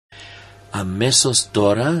αμέσως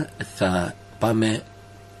τώρα θα πάμε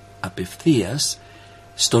απευθείας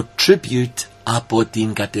στο tribute από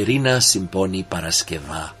την Κατερίνα Simboni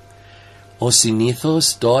Paraskeva. Ως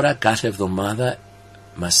συνήθως τώρα κάθε εβδομάδα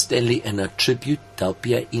μας στέλνει ένα tribute τα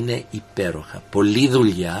οποία είναι υπέροχα. Πολλή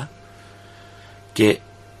δουλειά και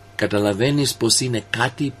καταλαβαίνεις πως είναι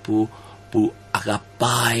κάτι που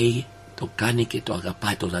αγαπάει, το κάνει και το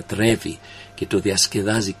αγαπάει, το λατρεύει και το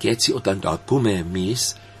διασκεδάζει, και έτσι όταν το ακούμε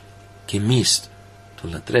εμείς και εμείς το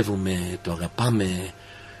λατρεύουμε, το αγαπάμε.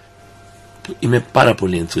 Είμαι πάρα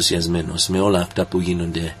πολύ ενθουσιασμένος με όλα αυτά που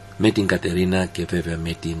γίνονται με την Κατερίνα και βέβαια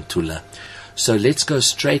με την Τούλα. So let's go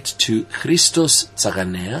straight to Christos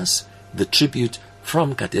Tsaganeas, the tribute from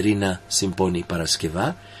Katerina Simboni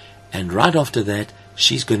Paraskeva, and right after that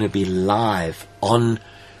she's going to be live on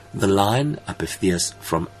the line apευθείας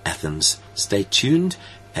from Athens. Stay tuned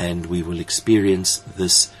and we will experience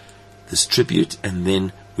this tribute, and then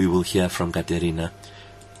we will hear from Katerina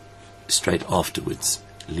straight afterwards.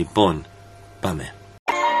 Λοιπόν, πάμε.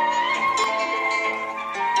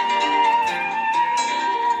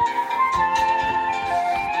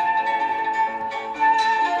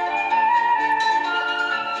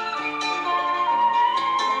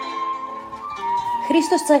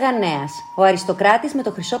 Christos Tsaganeas, ο αριστοκράτης με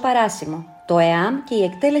το χρυσό παράσημο, το ΕΑΜ και η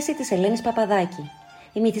εκτέλεση της Ελένης Παπαδάκη.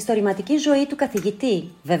 Η μυθιστορηματική ζωή του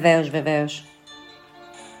καθηγητή, βεβαίως.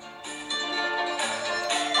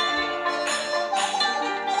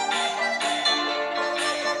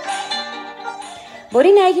 Μπορεί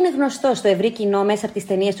να έγινε γνωστός στο ευρύ κοινό μέσα από τις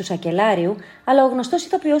ταινίες του Σακελάριου, αλλά ο γνωστός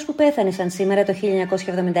ηθοποιός που πέθανε σαν σήμερα το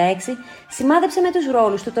 1976 σημάδεψε με τους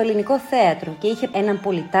ρόλους του το ελληνικό θέατρο και είχε έναν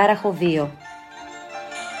πολυτάραχο βίο.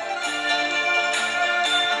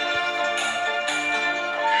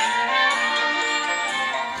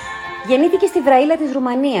 Γεννήθηκε στη Βραήλα της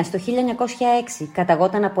Ρουμανίας το 1906,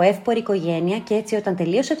 καταγόταν από εύπορη οικογένεια και έτσι όταν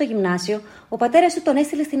τελείωσε το γυμνάσιο, ο πατέρας του τον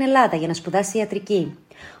έστειλε στην Ελλάδα για να σπουδάσει ιατρική.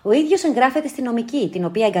 Ο ίδιος εγγράφεται στη νομική, την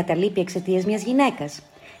οποία εγκαταλείπει εξαιτίας μιας γυναίκας.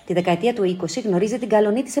 Τη δεκαετία του 20 γνωρίζει την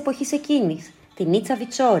καλονή της εποχής εκείνης, την Νίτσα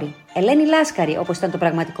Βιτσόρη, Ελένη Λάσκαρη όπως ήταν το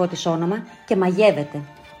πραγματικό της όνομα, και μαγεύεται.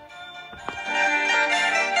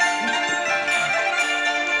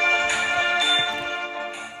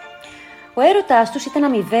 Ο έρωτάς τους ήταν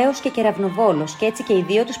αμοιβαίος και κεραυνοβόλος και έτσι και οι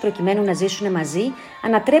δύο τους, προκειμένου να ζήσουν μαζί,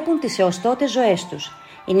 ανατρέπουν τις έως τότε ζωές τους.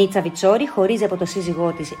 Η Νίτσα Βιτσόρη χωρίζει από το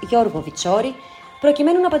σύζυγό της Γιώργο Βιτσόρη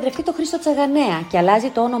προκειμένου να παντρευτεί τον Χρήστο Τσαγανέα και αλλάζει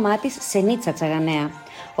το όνομά της σε Νίτσα Τσαγανέα.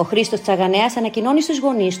 Ο Χρήστος Τσαγανέας ανακοινώνει στους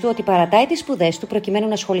γονείς του ότι παρατάει τις σπουδές του προκειμένου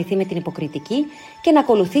να ασχοληθεί με την υποκριτική και να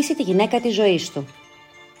ακολουθήσει τη γυναίκα της ζωής του.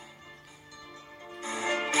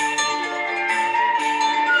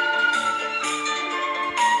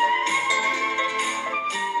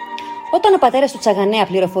 Όταν ο πατέρας του Τσαγανέα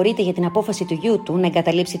πληροφορείται για την απόφαση του γιού του να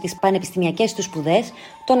εγκαταλείψει τις πανεπιστημιακές του σπουδές,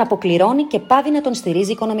 τον αποκληρώνει και πάβει να τον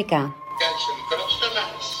στηρίζει οικονομικά. Κάτσε μικρό,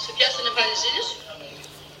 σταμάτησε. Σε πιάσανε εμφανίζεις.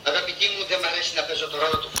 Αγαπητή μου, δεν μ' αρέσει να παίζω το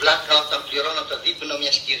ρόλο του φλάκα όταν πληρώνω το δείπνο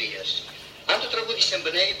μιας κυρίας. Αν το τραγούδι σε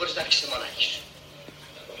εμπνέει, μπορείς να άρχισε μονάχη σου.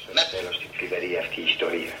 Με τέλος την θλιβερή αυτή η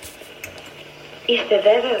ιστορία. Είστε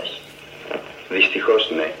βέβαιος? Δυστυχώς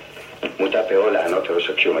ναι. Μου τα είπε όλα ανώτερος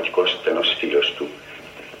αξιωματικός στενός φίλος του.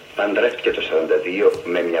 Παντρεύτηκε το 42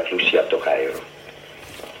 με μια πλούσια από το Κάιρο.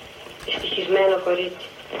 Ευτυχισμένο κορίτσι.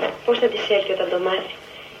 Πώς θα της έλθει όταν το μάθει?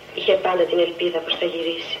 Είχε πάντα την ελπίδα πως θα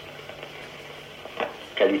γυρίσει.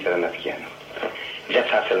 Καλύτερα να βγαίνω. Δεν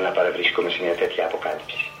θα ήθελα να παραβρίσκομαι σε μια τέτοια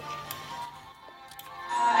αποκάλυψη.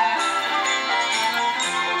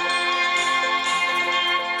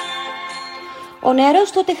 Ο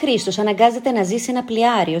νεαρός τότε Χρήστος αναγκάζεται να ζει σε ένα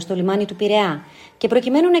πλοιάριο στο λιμάνι του Πειραιά και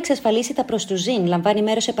προκειμένου να εξασφαλίσει τα προστουζήν λαμβάνει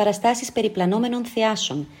μέρος σε παραστάσεις περιπλανόμενων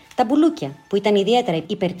θεάσεων, τα μπουλούκια, που ήταν ιδιαίτερα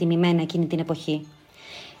υπερτιμημένα εκείνη την εποχή.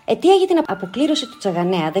 Αιτία για την αποκλήρωση του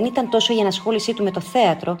Τσαγανέα δεν ήταν τόσο η ενασχόλησή του με το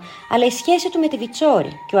θέατρο, αλλά η σχέση του με τη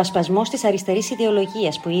Βιτσόρη και ο ασπασμός της αριστερής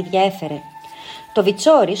ιδεολογίας που η ίδια έφερε. Το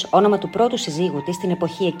Βιτσόρης, όνομα του πρώτου συζύγου της στην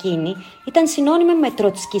εποχή εκείνη, ήταν συνώνυμο με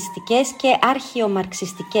τροτσκιστικές και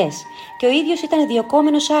αρχαιομαρξιστικές και ο ίδιος ήταν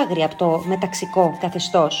διωκόμενος άγρια από το μεταξικό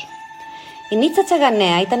καθεστώς. Η Νίτσα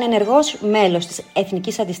Τσαγανέα ήταν ενεργός μέλος της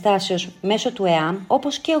Εθνικής Αντιστάσεως μέσω του ΕΑΜ,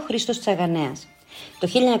 όπως και ο Χρήστος Τσαγανέας. Το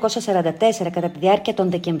 1944, κατά τη διάρκεια των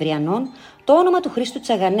Δεκεμβριανών, το όνομα του Χρήστου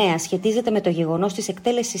Τσαγανέα σχετίζεται με το γεγονός της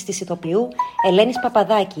εκτέλεσης της ηθοποιού Ελένης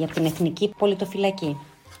Παπαδάκη από την Εθνική Πολιτοφυλακή.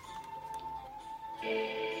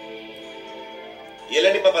 Η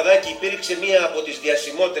Ελένη Παπαδάκη υπήρξε μία από τις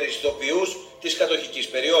διασημότερες ηθοποιούς της κατοχικής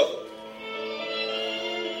περίοδου.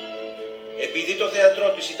 Επειδή το θέατρό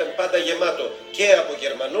της ήταν πάντα γεμάτο και από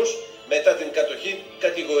Γερμανούς, μετά την κατοχή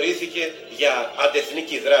κατηγορήθηκε για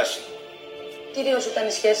αντεθνική δράση. Κυρίως ήταν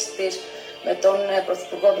οι σχέσεις της με τον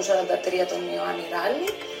πρωθυπουργό του 1943, τον Ιωάννη Ράλη,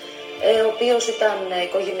 ο οποίος ήταν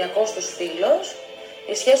οικογενειακός τους φίλος.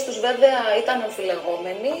 Οι σχέσεις τους βέβαια ήταν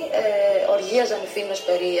αμφιλεγόμενοι, οργίαζαν οι φήμες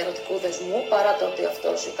περί ερωτικού δεσμού, παρά το ότι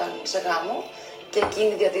αυτός ήταν σε γάμο και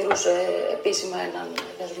εκείνη διατηρούσε επίσημα έναν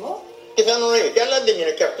δεσμό. Πιθανολογείται, αλλά δεν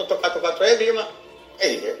είναι και αυτό το κάτω-κάτω έγκλημα.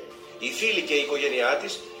 Έγινε. Οι φίλοι και η οικογένειά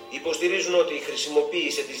της υποστηρίζουν ότι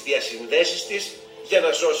χρησιμοποίησε τις διασυνδέσεις της για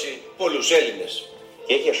να σώσει πολλούς Έλληνες.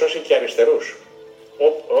 Και είχε σώσει και αριστερούς,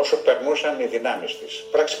 όσο περνούσαν οι δυνάμεις της.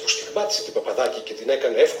 Πράξη που στιγμάτισε την Παπαδάκη και την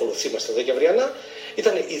έκανε εύκολο θύμα στα Δεκεμβριανά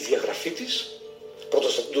ήταν η διαγραφή της,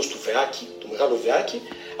 πρώτος στρατιωτός του Βεάκη, του Μεγάλου Βεάκη,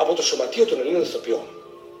 από το Σωματείο των Ελλήνων Ηθοποιών.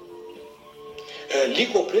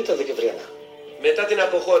 Λίγο πριν τα Δεκεμβριανά. Μετά την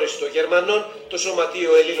αποχώρηση των Γερμανών, το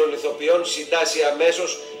Σωματείο Ελλήνων Ηθοποιών συντάσσει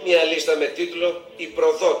αμέσως μια λίστα με τίτλο «Οι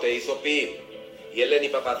προδότε ηθοποιοί». Η Ελένη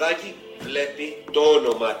Παπαδάκη βλέπει το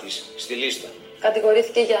όνομά της στη λίστα.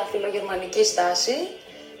 Κατηγορήθηκε για φιλογερμανική στάση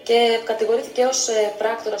και κατηγορήθηκε ως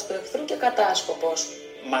πράκτορας του εχθρού και κατάσκοπος.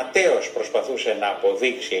 Ματέος προσπαθούσε να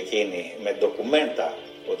αποδείξει εκείνη με ντοκουμέντα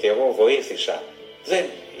ότι εγώ βοήθησα, δεν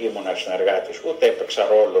ήμουνα συνεργάτης, ούτε έπαιξα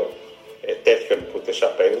ρόλο τέτοιων που τις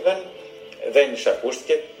απέδιδαν, δεν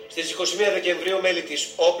εισακούστηκε. Στις 21 Δεκεμβρίου μέλη της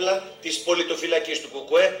Όπλα, της πολιτοφυλακής του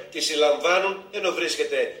Κουκουέ, τη συλλαμβάνουν ενώ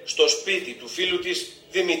βρίσκεται στο σπίτι του φίλου της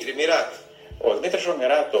Δημήτρη Μιράτ. Ο Δημήτρης ο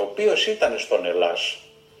Μιράτ, ο οποίος ήταν στον Ελλάς,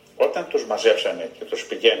 όταν τους μαζέψανε και τους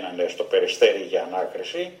πηγαίνανε στο Περιστέρι για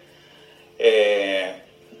ανάκριση,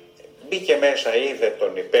 μπήκε μέσα, είδε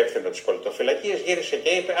τον υπεύθυνο της πολιτοφυλακής, γύρισε και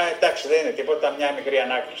είπε «Α, εντάξει, δεν είναι τίποτα, μια μικρή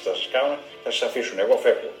ανάκριση θα σας κάνουν, θα σας αφήσουν, εγώ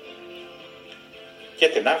φεύγω». Και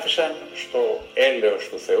την άφησαν στο έλεος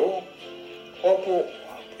του Θεού, όπου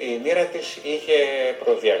η μοίρα της είχε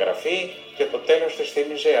προδιαγραφεί και το τέλος της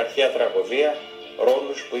θύμιζε αρχαία τραγωδία,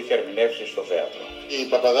 ρόλους που είχε ερμηνεύσει στο θέατρο. Η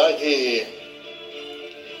Παπαδάκη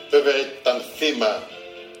βέβαια ήταν θύμα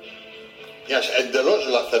μιας εντελώς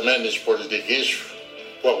λαθεμένης πολιτικής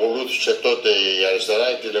που ακολούθησε τότε η αριστερά,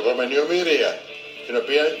 η λεγόμενη ομηρία, την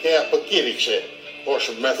οποία και αποκήρυξε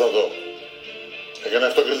ως μέθοδο. Έκανε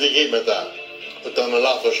αυτοκριτική μετά, ότι ήταν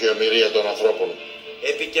λάθος η ομηρία των ανθρώπων.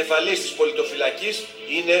 Επικεφαλής της πολιτοφυλακής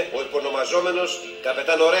είναι ο υπονομαζόμενος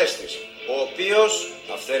καπετάν Ορέστης, ο οποίος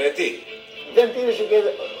αυθαιρετεί. Δεν τήρησε και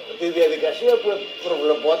τη διαδικασία που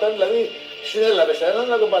προβλεπόταν, δηλαδή συνέλαβε σε έναν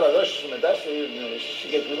να τον παραδώσει μετά στη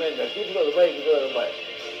συγκεκριμένη αρχή που θα το πάει και δεν θα το πάει.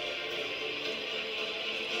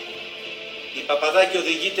 Η Παπαδάκη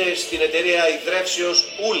οδηγείται στην εταιρεία ιδρεύσεως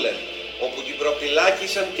Ούλεν, όπου την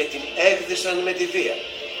προπυλάκησαν και την έγδισαν με τη βία.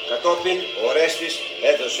 Κατόπιν ο Ορέστης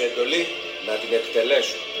έδωσε εντολή να την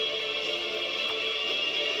εκτελέσουν.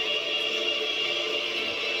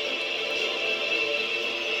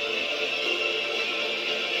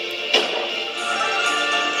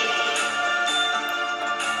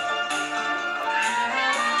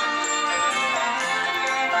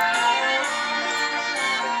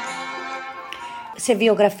 Σε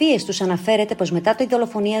βιογραφίες τους αναφέρεται πως μετά τη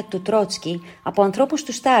δολοφονία του Τρότσκι από ανθρώπους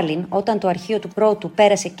του Στάλιν, όταν το αρχείο του πρώτου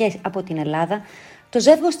πέρασε και από την Ελλάδα, το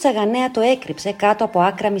ζεύγος Τσαγανέα το έκρυψε κάτω από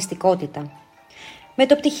άκρα μυστικότητα. Με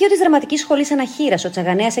το πτυχίο της Δραματικής Σχολής Αναχήρας, ο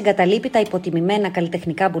Τσαγανέας εγκαταλείπει τα υποτιμημένα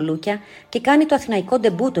καλλιτεχνικά μπουλούκια και κάνει το αθηναϊκό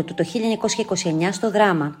ντεμπούτο του το 1929 στο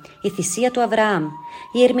δράμα «Η Θυσία του Αβραάμ».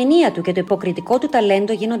 Η ερμηνεία του και το υποκριτικό του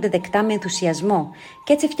ταλέντο γίνονται δεκτά με ενθουσιασμό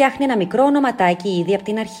και έτσι φτιάχνει ένα μικρό ονοματάκι ήδη από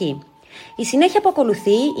την αρχή. Η συνέχεια που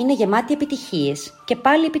ακολουθεί είναι γεμάτη επιτυχίες και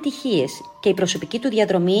πάλι επιτυχίες και η προσωπική του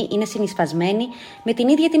διαδρομή είναι συνυσφασμένη με την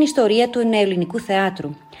ίδια την ιστορία του νεοελληνικού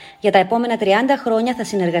θεάτρου. Για τα επόμενα 30 χρόνια θα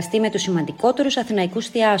συνεργαστεί με τους σημαντικότερους αθηναϊκούς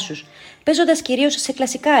θειάσους, παίζοντας κυρίως σε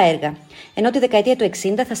κλασικά έργα, ενώ τη δεκαετία του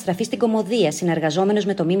 60 θα στραφεί στην κωμωδία συνεργαζόμενος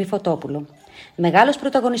με τον Μίμη Φωτόπουλο. Μεγάλος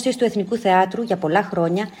πρωταγωνιστής του εθνικού θεάτρου για πολλά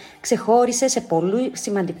χρόνια, ξεχώρισε σε πολλούς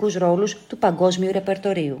σημαντικούς ρόλους του παγκόσμιου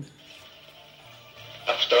ρεπερτορίου.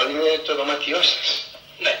 Αυτό είναι το δωμάτιό σας.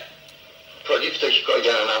 Ναι. Πολύ φτωχικό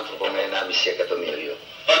για έναν άνθρωπο με 1,5 εκατομμύριο.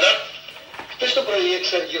 Πάντα. Χτες το πρωί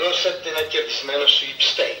εξαργυρώσατε ένα κερδισμένο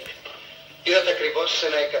sweepstake. Είδατε ακριβώς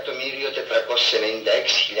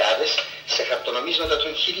 1.496.000 σε χαρτονομίσματα των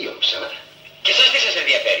 1.000 ξανά. Και εσάς τι σας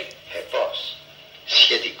ενδιαφέρει? Πώς.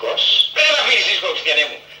 Σχετικός. Δεν με αφήνεις ήσυχο, Χριστιανέ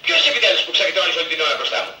μου. Ποιος επιτέλους που ξακετώνεις όλη την ώρα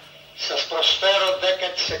μπροστά μου? Σας προσφέρω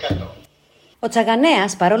 10%. Ο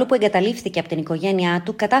Τσαγανέας, παρόλο που εγκαταλείφθηκε από την οικογένειά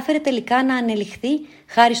του, κατάφερε τελικά να ανελιχθεί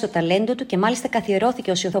χάρη στο ταλέντο του και μάλιστα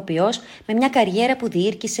καθιερώθηκε ως ηθοποιός με μια καριέρα που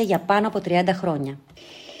διήρκησε για πάνω από 30 χρόνια.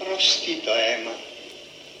 Προστεί το αίμα,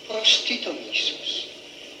 προστεί το μίσος,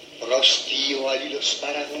 προστεί ο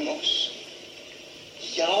αλληλοσπαραγμός.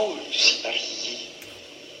 Για όλους υπάρχει γη,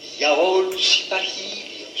 για όλους υπάρχει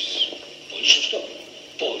ήλιος. Πολύ σωστό,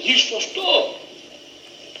 πολύ σωστό.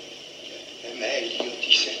 θεμέλιο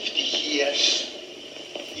της ευτυχίας,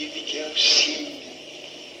 η δικαιοσύνη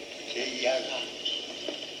και η αγάπη.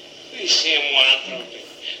 Είσαι μου άνθρωπε,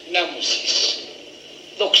 να μου ζήσεις.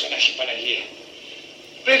 Δόξα να έχει Παναγία.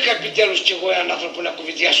 Βρήκα επιτέλους κι εγώ έναν άνθρωπο να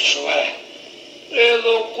κουβεντιάσω σοβαρά.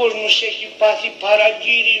 Εδώ ο κόσμος έχει πάθει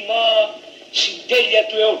παραγγείλημα συντέλεια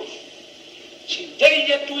του αιώνου.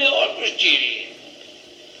 Συντέλεια του αιώνου, κύριε.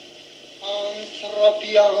 Άνθρωποι,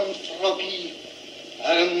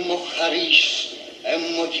 έμμο χαρίς,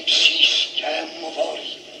 έμμο διψής και έμμο βόρη.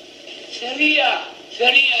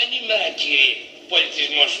 Θερία ανήμερα, κύριε.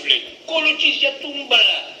 Πολιτισμός σου λέει. Κολοκύθια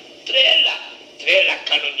τούμπαλα. Τρέλα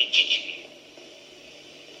κανονική, κύριε.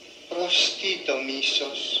 Προστεί το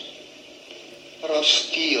μίσος,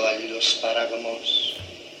 προστεί ο αλληλοσπαραγμός.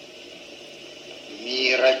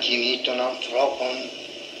 Μοίρα κοινή των ανθρώπων,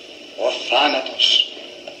 ο θάνατος.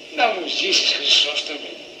 Να μου ζήσεις,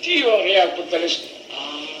 Χρυσόστομε. Τι ωραία που τα λες.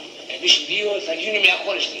 Εμείς οι δύο θα γίνουμε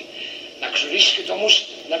αχώριστοι. Να ξουρίσεις και το μους,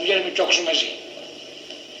 να βγαίνουμε κι όξω μαζί.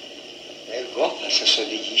 Εγώ θα σας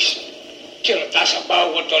οδηγήσω. Και ρωτάς αν πάω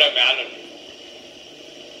εγώ τώρα με άλλον.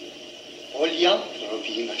 Όλοι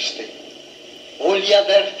άνθρωποι είμαστε. Όλοι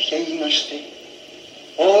αδέρφια είμαστε.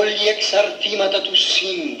 Όλοι εξαρτήματα του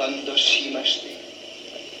σύμπαντος είμαστε.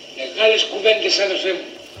 Μεγάλες κουβέντες, αδερφέ μου.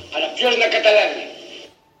 Αλλά ποιος να καταλάβει.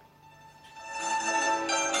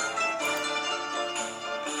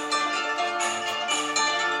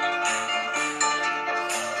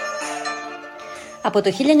 Από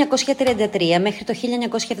το 1933 μέχρι το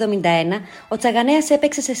 1971, ο Τσαγανέας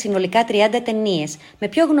έπαιξε σε συνολικά 30 ταινίες, με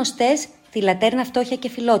πιο γνωστές «Τη Λατέρνα, Φτώχεια και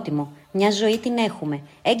Φιλότιμο», «Μια ζωή την έχουμε»,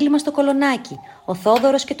 «Έγκλημα στο Κολονάκι», «Ο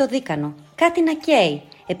Θόδωρος και το Δίκανο», «Κάτι να καίει»,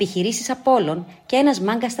 «Επιχειρήσεις Απόλλων» και «Ένας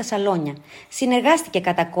μάγκας στα σαλόνια». Συνεργάστηκε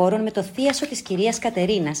κατά κόρον με το θίασο της κυρίας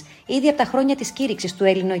Κατερίνας, ήδη από τα χρόνια της κήρυξης του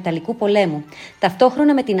Έλληνο-Ιταλικού πολέμου,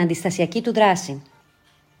 ταυτόχρονα με την αντιστασιακή του δράση.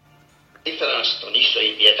 Ήθελα να τονίσω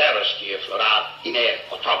ιδιαίτερα, κύριε Φλωρά, είναι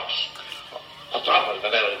ο τρόπος. Ο τρόπος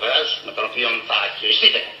βεβαίως με τον οποίο θα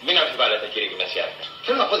χειριστείτε. Μην αμφιβάλλετε, κύριε Γυμνασιάρχη.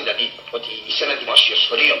 Θέλω να πω δηλαδή ότι σε ένα δημόσιο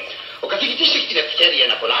σχολείο ο καθηγητής έχει την ευκαιρία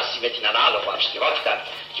να κολλάσει με την ανάλογο αυστηρότητα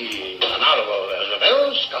και ανάλογο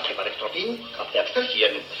βεβαίως κάθε παρεκτροπή, κάθε αυστηρχία.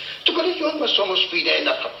 Το κολέγιο μας όμως που είναι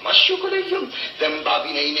ένα θαυμάσιο κολέγιο δεν πάβει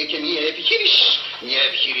να είναι και μια επιχείρηση. Μια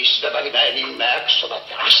επιχείρηση βεβαρημένη με έξοδα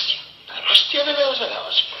τεράστια. Τεράστια βεβαίως.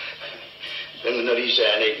 Δεν γνωρίζει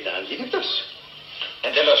αν έγιναν αντίληπτος.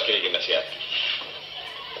 Εντελώς, κύριε Γυμνασιάρχη.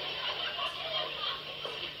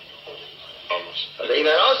 Όμως. Θα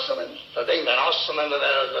τα ενημερώσουμε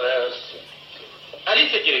βεβαίως.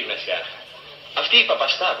 Αλήθεια, κύριε Γυμνασιάρχη. Αυτή η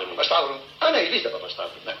Παπασταύρου. Παπασταύρου. Α, ναι, η Λίζα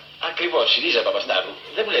Παπασταύρου. Ναι. Ακριβώς, η Λίζα Παπασταύρου.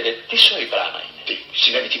 Δεν μου λέτε τι σωρή πράγμα είναι. Τι,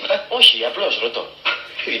 συνέβη τίποτα? Όχι, απλώς ρωτώ.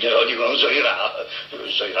 Είναι λίγο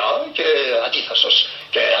ζωηρά και αντίθασος.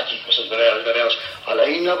 Και αντίθασος βεβαίως. Αλλά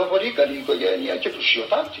είναι από πολύ καλή οικογένεια και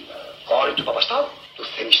πλουσιοτάτη. Κόρη του Παπασταύρου, του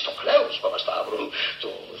Θεμιστοκλέους Παπασταύρου,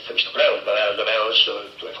 του Θεμιστοκλέους βεβαίως,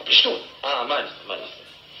 του εφοπλιστού. Α, μάλιστα.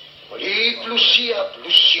 Πολύ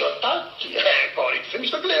πλουσιοτάτη, κόρη του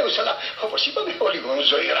Θεμιστοκλέους, αλλά όπως είπαμε, λίγο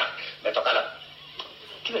ζωηρά. Με το καλό.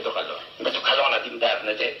 Τι με το καλό? Με το καλό να την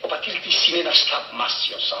παίρνετε. Ο πατήρ της είναι ένας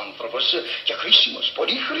θαυμάσιος άνθρωπος και χρήσιμος,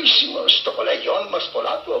 πολύ χρήσιμος. Στο κολέγιό μας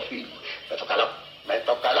πολλά του οφείλει. Με το καλό.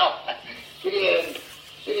 Κύριε,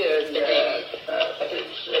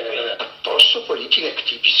 τόσο πολύ την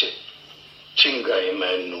εκτύπησε. Την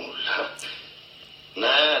καημένουλα.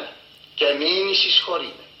 Ναι, και μείνει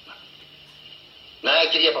συσχωρείται. Ναι,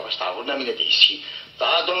 κυρία Παπασταύρου, να μείνετε εσύ. Θα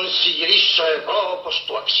τον συγυρίσω εγώ όπως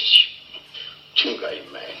του αξίζει. Την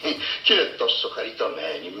καημένη και είναι τόσο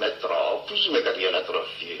χαριτωμένη με τρόπους, με καλή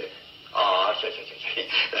ανατροφή. Όχι.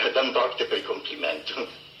 Δεν πρόκειται περί κομπλιμέντου.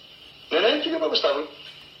 Ναι, κύριε Παπασταύρου.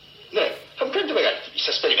 Ναι, θα μου κάνετε μεγάλη τιμή,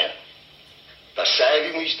 σας περιμένω. Τα σέβη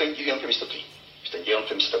μου στον κύριο Θεμιστοκλή. Στον κύριο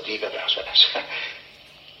Θεμιστοκλή βεβαίως.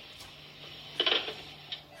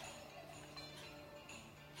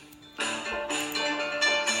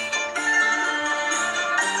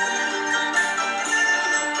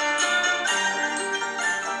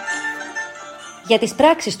 Για τις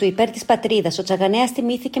πράξεις του υπέρ της πατρίδας, ο Τσαγανέας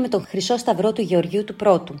τιμήθηκε με τον Χρυσό Σταυρό του Γεωργίου του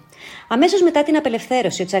Πρώτου. Αμέσως μετά την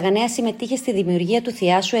απελευθέρωση, ο Τσαγανέας συμμετείχε στη δημιουργία του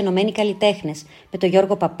Θειάσου Ενωμένοι Καλλιτέχνες, με τον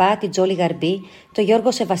Γιώργο Παπά, την Τζόλη Γαρμπή, τον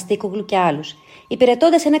Γιώργο Σεβαστίκογλου και άλλους,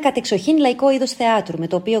 υπηρετώντας ένα κατεξοχήν λαϊκό είδος θεάτρου, με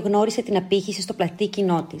το οποίο γνώρισε την απήχηση στο πλατή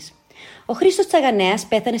κοινό της. Ο Christos Tsaganeas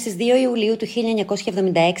πέθανε στις 2 Ιουλίου του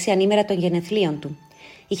 1976, ανήμερα των γενεθλίων του.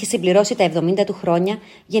 Είχε συμπληρώσει τα 70 του χρόνια,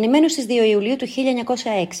 γεννημένος στις 2 Ιουλίου του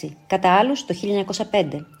 1906, κατά άλλους το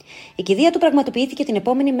 1905. Η κηδεία του πραγματοποιήθηκε την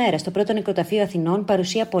επόμενη μέρα στο πρώτο νεκροταφείο Αθηνών,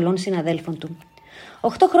 παρουσία πολλών συναδέλφων του. 8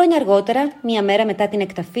 χρόνια αργότερα, μία μέρα μετά την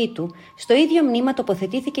εκταφή του, στο ίδιο μνήμα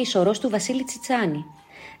τοποθετήθηκε η σωρός του Βασίλη Τσιτσάνη.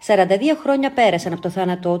 42 χρόνια πέρασαν από το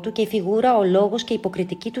θάνατό του και η φιγούρα, ο λόγος και η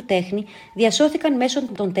υποκριτική του τέχνη διασώθηκαν μέσω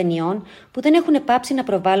των ταινιών που δεν έχουν πάψει να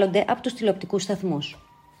προβάλλονται από τους τηλεοπτικούς σταθμούς.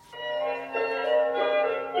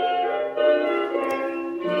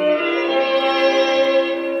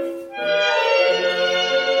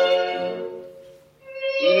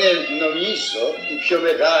 Είναι, νομίζω, η πιο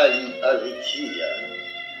μεγάλη αδικία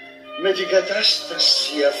με την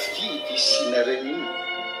κατάσταση αυτή τη σημερινή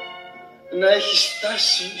να έχει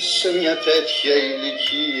φτάσει σε μια τέτοια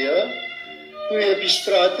ηλικία που η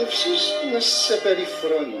επιστράτευση να σε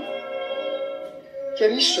περιφρονεί. Και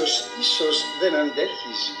ίσως δεν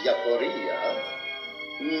αντέχεις για πορεία,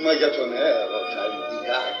 μα για τον έρωτα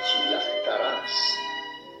λιγάκι λαχταράς.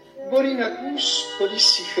 Μπορεί να ακούς πολύ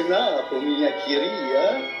συχνά από μια κυρία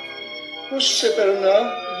πως σε περνά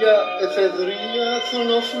για εφεδρεία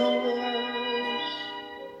θονοφλουρός.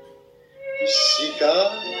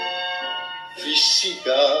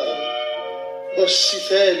 Φυσικά, όση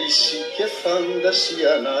θέληση και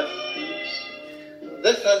φαντασία να έχεις,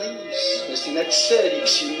 δεν θα δεις μες στην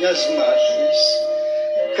εξέλιξη μιας μάχης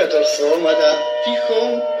κατορθώματα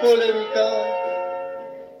τυχόν πολεμικά.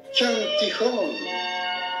 Κι αν τυχόν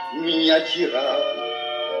μια κυρά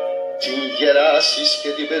την γεράσεις και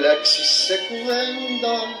την πελέξεις σε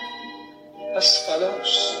κουβέντα,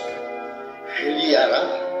 ασφαλώς χλιαρά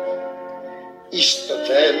εις το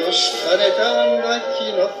τέλος θα είναι τα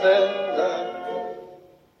ανακοινοθέντα.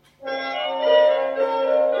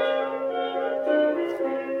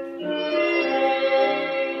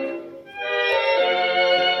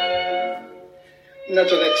 Να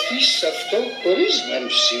το δεχτείς αυτό χωρίς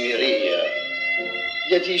μεμψημυρία,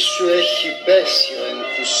 γιατί σου έχει πέσει ο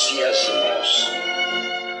ενθουσιασμός.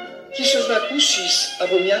 Κι ίσως να ακούσεις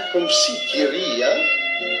από μια κομψή κυρία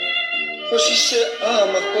πως είσαι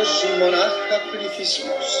άμαχος μονάχα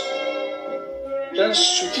πληθυσμός. Κι αν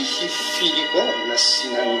σου τύχει φιλικό να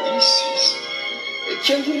συναντήσεις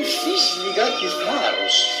και αν βρεθείς λιγάκι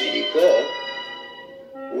θάρρος φιλικό,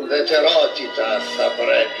 ουδετερότητα θα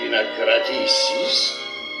πρέπει να κρατήσεις,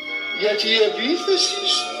 γιατί η επίθεση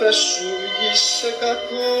θα σου βγει σε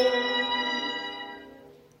κακό.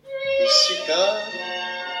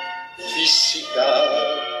 Φυσικά,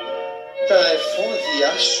 τα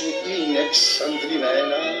εφόδια σου είναι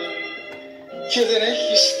εξαντλημένα και δεν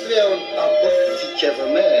έχεις πλέον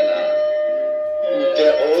αποθηκευμένα ούτε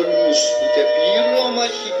όλους ούτε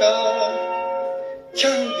πυρομαχικά. Κι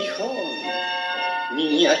αν τυχόν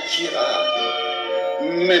μια κυρά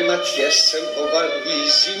με ματιές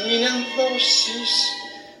εμποβαρδίζει, μην ενδώσεις,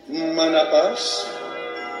 μα να πας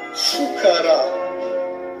φουκαρά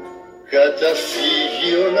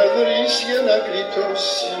καταφύγιο να βρεις για να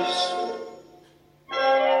γλιτώσεις.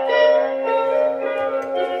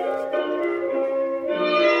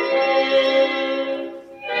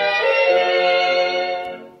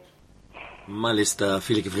 Μάλιστα,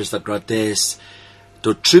 φίλοι και φίλες ακροατές,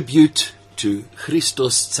 το tribute του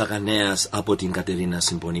Christos Tsaganeas από την Κατερίνα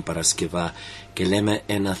Simboni Paraskeva, και λέμε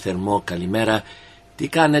ένα θερμό καλημέρα. Τι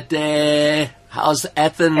κάνετε? How's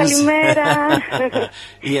Athens? Καλημέρα.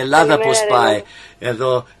 Η Ελλάδα πώς πάει?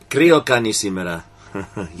 Εδώ κρύο κάνει σήμερα.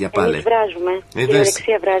 Για πάλι. Εμείς βράζουμε.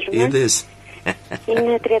 Κυριολεξία βράζουμε. Είδες?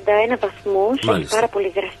 Είναι 31 βαθμούς, έχει πάρα πολύ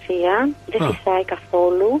υγρασία, δεν φυσάει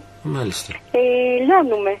καθόλου. Μάλιστα.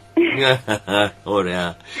 Λιώνουμε.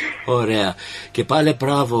 Ωραία, ωραία. Και πάλι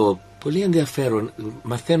μπράβο, πολύ ενδιαφέρον.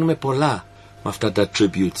 Μαθαίνουμε πολλά με αυτά τα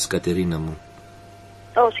tributes, Κατερίνα μου.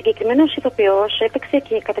 Ο συγκεκριμένος ηθοποιός έπαιξε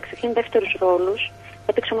και κατά εξοχήν δεύτερους ρόλους.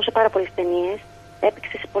 Έπαιξε όμως σε πάρα πολλές ταινίες.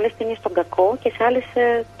 Έπαιξε σε πολλές ταινίες τον κακό και σε άλλες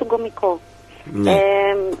τον κωμικό. Ναι.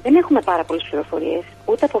 Δεν έχουμε πάρα πολλές πληροφορίες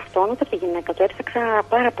ούτε από αυτόν ούτε από τη γυναίκα του. Έψαξα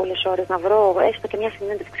πάρα πολλές ώρες να βρω έστω και μια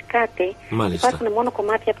συνέντευξη, κάτι. Μάλιστα. Υπάρχουν μόνο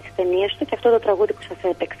κομμάτια από τις ταινίες του και αυτό το τραγούδι που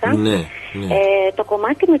σας έπαιξα. Ναι, ναι. Το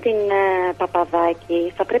κομμάτι με την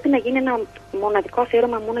Παπαδάκη θα πρέπει να γίνει ένα μοναδικό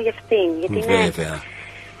αφιέρωμα μόνο για αυτήν. Γιατί είναι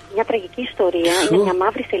μια τραγική ιστορία. Είναι μια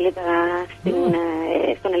μαύρη σελίδα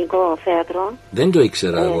στον ελληνικό θέατρο. Δεν το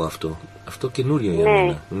ήξερα εγώ αυτό. Αυτό καινούριο για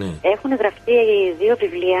μένα. Ναι. Έχουν γραφτεί 2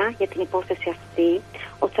 βιβλία για την υπόθεση αυτή.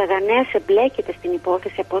 Ο Τσαγανέας εμπλέκεται στην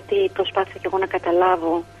υπόθεση από ό,τι προσπάθησα και εγώ να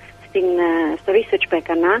καταλάβω στο research που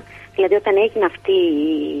έκανα. Δηλαδή όταν έγινε αυτή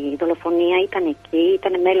η δολοφονία ήταν εκεί,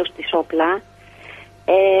 ήταν μέλος της όπλα.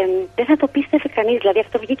 Δεν θα το πίστευε κανείς. Δηλαδή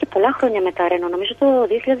αυτό βγήκε πολλά χρόνια μετά, Ρένο. Νομίζω το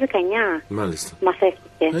 2019 Μάλιστα.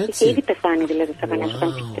 μαθαίθηκε. Είχε ήδη πεθάνει δηλαδή ο Τσαγανέας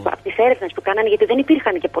από τις έρευνες που κάνανε, γιατί δεν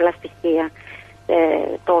υπήρχαν και πολλά στοιχεία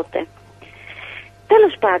τότε.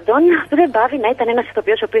 Τέλος πάντων, δεν πάβει να ήταν ένας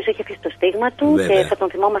ηθοποιός ο οποίος έχει αφήσει το στίγμα του. Βέβαια. Και θα τον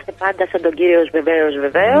θυμόμαστε πάντα σαν τον κύριο βεβαίως.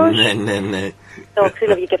 Ναι. Το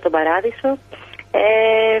ξύλο βγήκε από τον παράδεισο.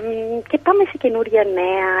 Και πάμε σε καινούρια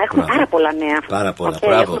νέα. Έχουμε πάρα πολλά νέα. Πάρα πολλά,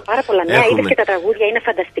 έχουμε πάρα πολλά νέα. Είδες και τα τραγούδια είναι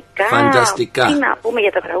φανταστικά. Τι να πούμε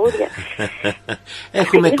για τα τραγούδια.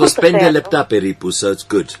 Έχουμε 25 λεπτά περίπου, so it's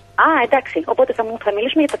good. Εντάξει. Οπότε θα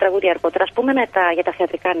μιλήσουμε για τα τραγούδια αργότερα. Ας πούμε για τα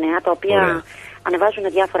θεατρικά νέα, τα οποία ανεβάζουν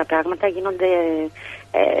διάφορα πράγματα, γίνονται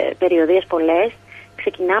περιοδίες πολλές.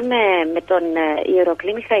 Ξεκινάμε με τον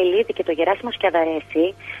Ιεροκλή Μιχαηλίδη και τον Γεράσιμο Σκιαδαρέση,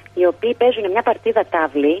 οι οποίοι παίζουν μια παρτίδα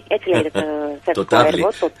τάβλη, έτσι λέγεται το θεατρικό έργο,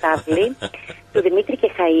 το τάβλη, του Δημήτρη και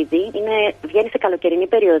Χαΐδη. Βγαίνει σε καλοκαιρινή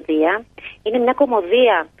περιοδία. Είναι μια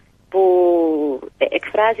κωμωδία που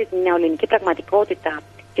εκφράζει την νεοελληνική πραγματικότητα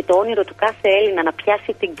και το όνειρο του κάθε Έλληνα να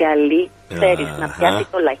πιάσει την καλή, ξέρεις, να πιάσει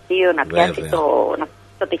το λαχείο, να πιάσει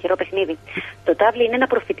το τυχερό παιχνίδι. Το τάβλη είναι ένα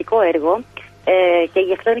προφητικό έργο και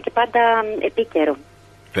γι' αυτό είναι και πάντα επίκαιρο.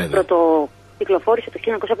 Πρώτο κυκλοφόρησε το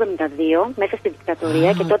 1972 μέσα στη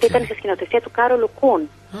δικτατορία και τότε ήταν σε σκηνοθεσία του Κάρολου Κούν.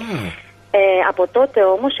 Από τότε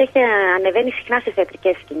όμως έχει ανεβαίνει συχνά στις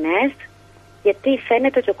θεατρικές σκηνές, γιατί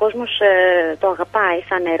φαίνεται ότι ο κόσμος το αγαπάει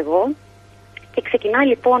σαν έργο. Και ξεκινάει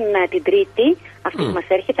λοιπόν την Τρίτη, αυτή που μας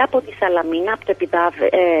έρχεται, από τη Σαλαμίνα, από το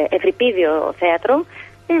Ευρυπίδιο Θέατρο,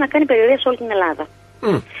 για να κάνει περιοδία σε όλη την Ελλάδα.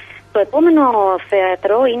 Το επόμενο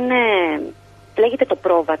θέατρο λέγεται το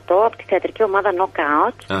Πρόβατο, από τη θεατρική ομάδα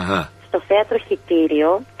Knockout, στο θέατρο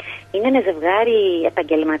Χιτήριο. Είναι ένα ζευγάρι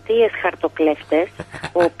επαγγελματίες χαρτοκλέφτες,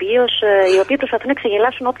 οι οποίοι προσπαθούν να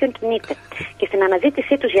ξεγελάσουν όποιον κινείται. Και στην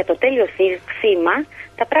αναζήτησή τους για το τέλειο θύμα,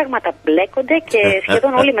 τα πράγματα μπλέκονται και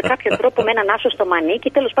σχεδόν όλοι με κάποιο τρόπο με έναν άσο στο μανίκι.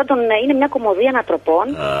 Τέλος πάντων, είναι μια κωμωδία ανατροπών.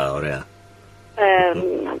 Ωραία.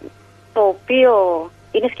 Το οποίο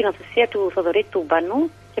είναι σκηνοθεσία του Θοδωρή του Μπανού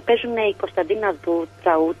και παίζουν η Κωνσταντίνα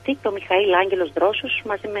Τσαούτη και ο Μιχαήλ Άγγελος Δρόσος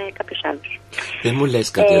μαζί με κάποιους άλλους. Δεν μου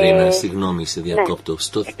λες, Κατερίνα, συγγνώμη, σε διακόπτω.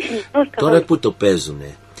 Τώρα που το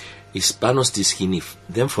παίζουνε, πάνω στη σκηνή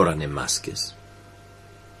δεν φοράνε μάσκες?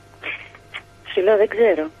 Σου λέω, δεν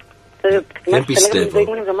ξέρω. Δεν πιστεύω.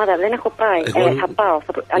 Δεν έχω πάει. Θα πάω.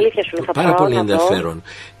 Αλήθεια σου, θα πάω. Πάρα πολύ ενδιαφέρον.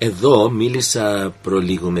 Εδώ μίλησα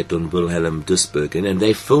προλίγο με τον Wilhelm Duisbergen and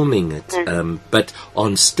they're filming it. But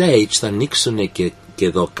on stage θα ανοίξουν και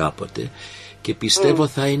εδώ κάποτε και πιστεύω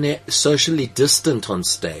θα είναι socially distant on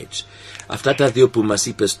stage. Αυτά τα δύο που μας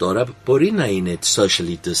είπες τώρα μπορεί να είναι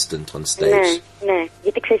socially distant on stage. Ναι,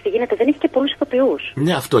 γιατί ξέρεις τι γίνεται, δεν έχει και πολλούς ηθοποιούς.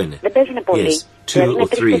 Ναι, αυτό είναι. Δεν παίζουν πολύ. Yes, 2 or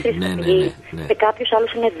 3. Ναι. Και κάποιους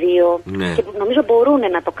άλλους είναι 2. Ναι. Και νομίζω μπορούν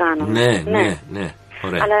να το κάνουν. Ναι.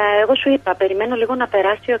 Ωραία. Αλλά εγώ σου είπα, περιμένω λίγο να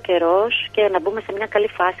περάσει ο καιρός και να μπούμε σε μια καλή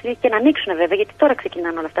φάση και να ανοίξουν βέβαια, γιατί τώρα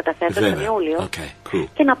ξεκινάνε όλα αυτά τα θέατρα τον Ιούλιο. Cool.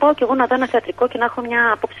 Και να πάω κι εγώ να δω ένα θεατρικό και να έχω μια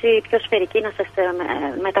άποψη πιο σφαιρική να σας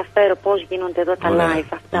μεταφέρω πώς γίνονται εδώ τα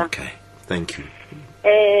live αυτά. Thank you.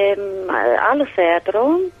 Άλλο θέατρο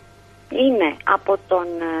είναι από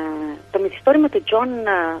το μυθιστόρημα του John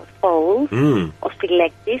Fowles, ο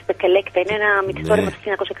Στυλέκτης. Το Κελέκτα είναι ένα μυθιστόρημα του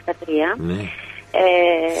 1963.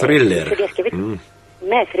 Thriller.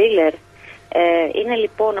 Ναι, thriller. Είναι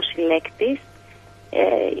λοιπόν ο συλλέκτης,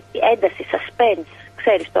 ένταση, suspense,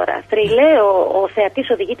 ξέρεις τώρα. Thriller, ο θεατής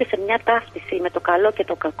οδηγείται σε μια ταύτιση με το καλό και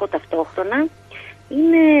το κακό ταυτόχρονα.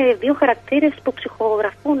 Είναι δύο χαρακτήρες που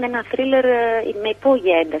ψυχογραφούν ένα thriller με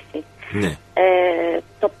υπόγεια ένταση. Ναι.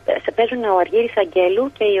 Σε παίζουν ο Αργύρης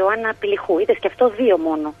Αγγέλου και η Ιωάννα Πηλιχού. Είδες και αυτό δύο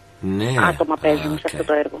μόνο άτομα παίζουν σε αυτό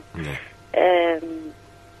το έργο. Ναι.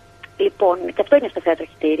 Λοιπόν, και αυτό είναι στο θέατρο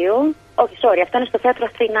Χιτήριο. Όχι, αυτό είναι στο θέατρο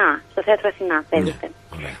Αθηνά. Στο θέατρο Αθηνά παίζεται.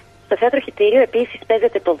 Ναι. Στο θέατρο Χιτήριο επίσης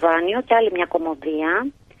παίζεται το Δάνειο και άλλη μια κωμωδία.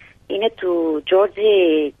 Είναι του Τζόρτζι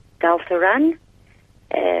Γκάουθεραν.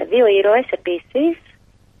 Δύο ήρωες επίσης.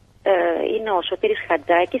 Είναι ο Σωτήρης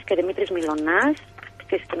Χατζάκης και ο Δημήτρης Μιλωνάς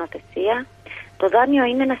στη σκηνοθεσία. Το Δάνειο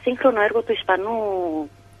είναι ένα σύγχρονο έργο του Ισπανού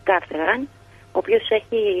Γκάουθεραν, ο οποίος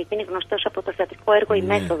έχει γίνει γνωστός από το θεατρικό έργο «Η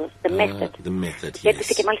Μέθοδος», The Method.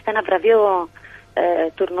 Κέρδισε και μάλιστα ένα βραβείο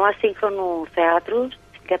τουρνουά σύγχρονου θεάτρου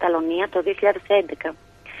στην Καταλωνία το 2011.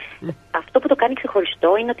 Αυτό που το κάνει ξεχωριστό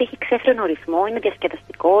είναι ότι έχει ξέφρενο ρυθμό, είναι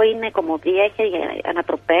διασκεδαστικό, είναι κωμωδία, έχει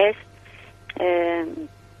ανατροπές.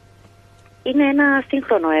 Είναι ένα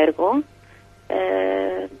σύγχρονο έργο.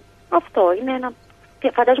 Αυτό είναι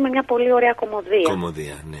φαντάζομαι μια πολύ ωραία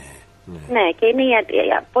κωμωδία. Ναι, και είναι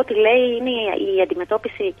από ό,τι λέει είναι η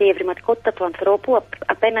αντιμετώπιση και η ευρηματικότητα του ανθρώπου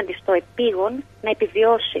απέναντι στο επίγον να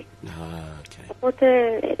επιβιώσει. Οπότε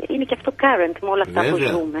είναι και αυτό current με όλα αυτά που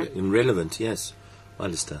ζούμε. Relevant, yes.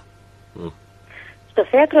 Μάλιστα. Στο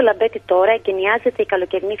θέατρο Λαμπέτη τώρα εγκαινιάζεται η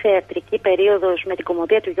καλοκαιρινή θεατρική περίοδος με την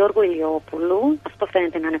κωμωδία του Γιώργου Ηλιόπουλου. Αυτό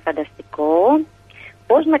φαίνεται να είναι φανταστικό.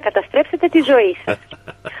 πώς να καταστρέψετε τη ζωή σας.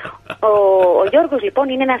 Ο Γιώργος λοιπόν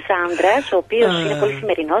είναι ένας άντρας, ο οποίος είναι πολύ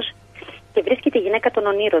σημερινός και βρίσκει τη γυναίκα των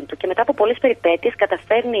ονείρων του και μετά από πολλές περιπέτειες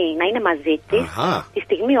καταφέρνει να είναι μαζί της, τη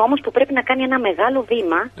στιγμή όμως που πρέπει να κάνει ένα μεγάλο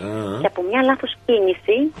βήμα και από μια λάθος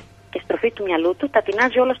κίνηση και στροφή του μυαλού του τα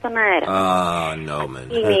τεινάζει όλα στον αέρα.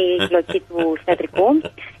 Είναι η λογική του θεατρικού.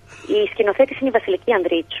 Η σκηνοθέτης είναι η Βασιλική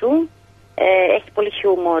Ανδρίτσου. Έχει πολύ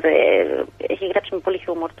χιούμορ, έχει γράψει με πολύ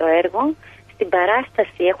χιούμορ το έργο. Στην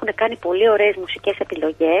παράσταση έχουν κάνει πολύ ωραίες μουσικές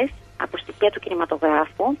επιλογές από στοιχεία του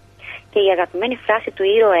κινηματογράφου και η αγαπημένη φράση του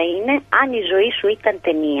ήρωα είναι «Αν η ζωή σου ήταν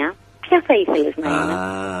ταινία, ποια θα ήθελες να είναι?»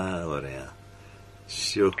 Ωραία.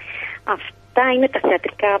 Αυτά είναι τα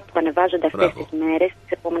θεατρικά που ανεβάζονται αυτές τις μέρες,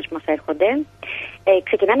 τις επόμενες που μας έρχονται.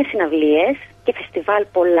 Ξεκινάνε συναυλίες και φεστιβάλ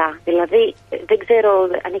πολλά. Δηλαδή, δεν ξέρω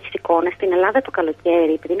αν έχεις εικόνα, στην Ελλάδα το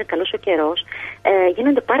καλοκαίρι, επειδή είναι καλός ο καιρός,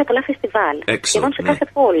 γίνονται πάρα πολλά φεστιβάλ. Σχεδόν σε κάθε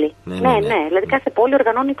πόλη. Ναι. Δηλαδή κάθε πόλη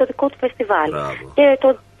οργανώνει το δικό του φεστιβάλ.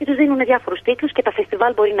 Και τους δίνουν διάφορους τίτλους και τα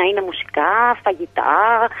φεστιβάλ μπορεί να είναι μουσικά, φαγητά,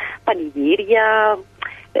 πανηγύρια,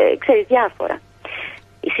 ξέρεις, διάφορα.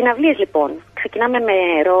 Οι συναυλίες λοιπόν, ξεκινάμε με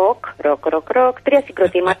ροκ, 3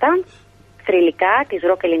 συγκροτήματα θρυλικά της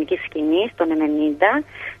ροκ ελληνικής σκηνής των 90,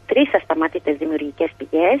 3 ασταμάτητες δημιουργικές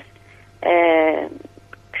πηγές,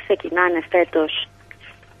 ξεκινάνε φέτος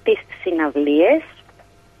τις συναυλίες.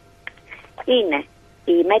 Είναι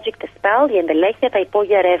η Magic the Spell, η Εντελέχεια, τα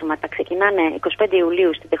υπόγεια ρεύματα. Ξεκινάνε 25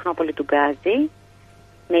 Ιουλίου στην Τεχνόπολη του Γκάζι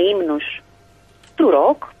με ύμνους του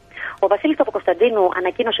ροκ. Ο Βασίλης Παπακοσταντίνου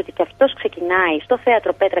ανακοίνωσε ότι και αυτός ξεκινάει στο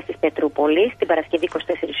Θέατρο Πέτρας της Πετρούπολης την Παρασκευή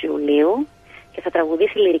 24 Ιουλίου και θα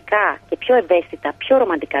τραγουδήσει λυρικά και πιο ευαίσθητα, πιο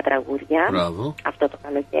ρομαντικά τραγούδια. Αυτό το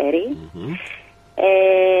καλοκαίρι.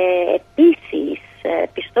 Επίσης,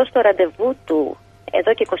 πιστός στο ραντεβού του,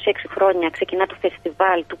 εδώ και 26 χρόνια ξεκινά το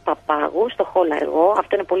φεστιβάλ του Παπάγου στο Χόλα Εργό.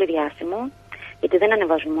 Αυτό είναι πολύ διάσημο, γιατί δεν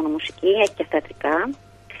ανεβάζουν μόνο μουσική, έχει και θεατρικά.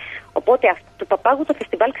 Οπότε του Παπάγου το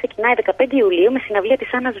φεστιβάλ ξεκινάει 15 Ιουλίου με συναυλία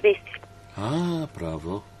της Άννας Βύσης.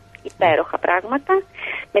 Μπράβο. Υπέροχα πράγματα.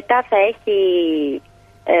 Μετά θα έχει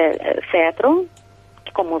θέατρο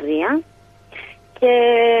και κομμωδία. Και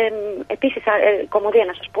επίσης κομμωδία,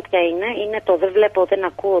 να σας πω ποια είναι. Είναι το «Δεν βλέπω, δεν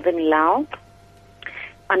ακούω, δεν μιλάω».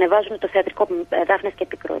 Ανεβάζουν το θεατρικό Δάφνες και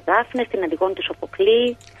Πικροδάφνες, την Αντιγόνη του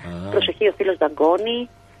Σοφοκλή, προσοχή ο φίλος Δαγκώνη.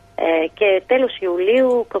 Και τέλος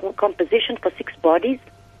Ιουλίου Composition for Six Bodies.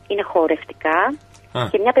 Είναι χορευτικά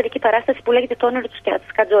και μια παιδική παράσταση που λέγεται «Το όνειρο του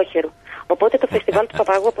Σκατζόχερου». Οπότε το φεστιβάλ του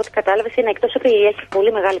Παπάγου, από ό,τι κατάλαβες, είναι εκτός ότι έχει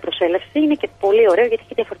πολύ μεγάλη προσέλευση, είναι και πολύ ωραίο γιατί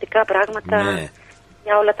έχει διαφορετικά πράγματα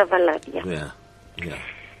για όλα τα βαλάντια.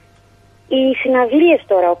 Οι συναυλίες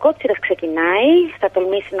τώρα, ο Κότσιρας ξεκινάει, θα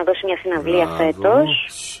τολμήσει να δώσει μια συναυλία φέτος.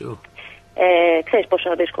 Ξέρεις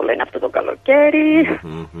πόσο δύσκολο είναι αυτό το καλοκαίρι.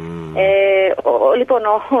 Λοιπόν,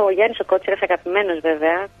 ο Γιάννης ο Κότσιρας, αγαπημένος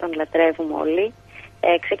βέβαια, τον λατρεύουμε όλοι.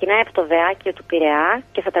 Ξεκινάει από το Δεάκιο του Πειραιά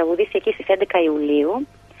και θα τραγουδήσει εκεί στις 11 Ιουλίου.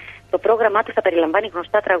 Το πρόγραμμά του θα περιλαμβάνει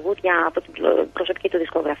γνωστά τραγούδια από την προσωπική του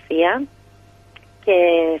δισκογραφία και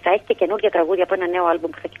θα έχει και καινούργια τραγούδια από ένα νέο άλμπουμ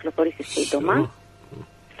που θα κυκλοφορήσει σύντομα.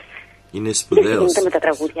 Είναι σπουδαίος. Τι γίνεται με τα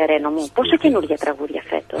τραγούδια, Ρένο μου? Πόσα καινούργια τραγούδια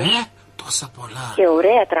φέτος. Τόσα πολλά. Και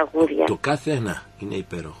ωραία τραγούδια. Το κάθε ένα είναι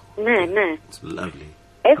υπέροχο. Ναι. It's lovely.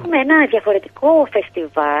 Έχουμε ένα διαφορετικό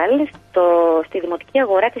φεστιβάλ στη Δημοτική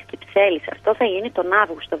Αγορά της Κυψέλης. Αυτό θα γίνει τον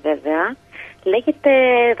Αύγουστο βέβαια. Λέγεται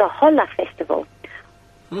The Hola Festival.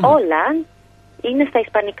 Όλα είναι στα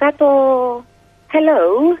ισπανικά το Hello.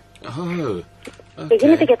 Και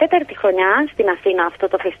γίνεται για 4η χρονιά στην Αθήνα αυτό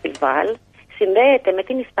το φεστιβάλ. Συνδέεται με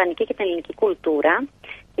την ισπανική και την ελληνική κουλτούρα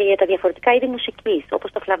και για τα διαφορετικά είδη μουσικής,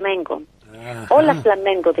 όπως το φλαμέγκο. Όλα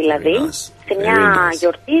φλαμέγκο δηλαδή, σε μια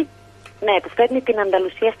γιορτή που φέρνει την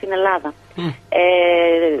Ανταλουσία στην Ελλάδα.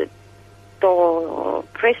 Το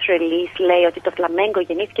press release λέει ότι το φλαμέγκο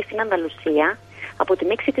γεννήθηκε στην Ανταλουσία από τη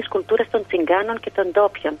μίξη της κουλτούρας των Τσιγκάνων και των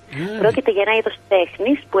Ντόπιων. Πρόκειται για ένα είδος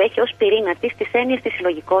τέχνης που έχει ως πυρήνα της τις έννοιες της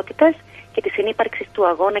συλλογικότητας και της συνύπαρξης του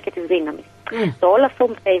αγώνα και της δύναμης. Το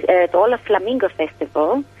Όλα Flamingo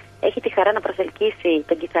Festival έχει τη χαρά να προσελκύσει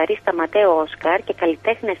τον κιθαρίστα Ματέο Όσκαρ και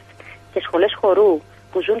καλλιτέχνες και σχολές χορού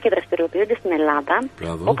που ζουν και δραστηριοποιούνται στην Ελλάδα,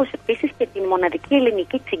 όπως επίσης και την μοναδική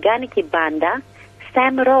ελληνική τσιγκάνικη μπάντα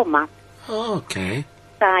Sam Roma.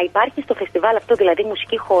 Θα υπάρχει στο φεστιβάλ αυτό, δηλαδή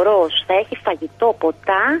μουσική χορός, θα έχει φαγητό,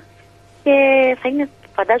 ποτά και θα είναι,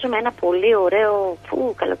 φαντάζομαι, ένα πολύ ωραίο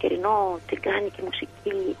καλοκαιρινό τσιγκάνικη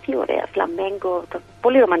μουσική. Τι ωραία, φλαμέγκο,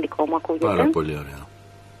 πολύ ρομαντικό μου ακούγεται. Πάρα πολύ ωραίο.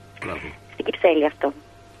 Στην Κυψέλη αυτό.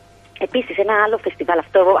 Επίσης ένα άλλο φεστιβάλ,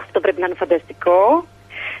 αυτό πρέπει να είναι φανταστικό,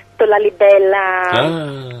 το Λαλιμπέλα.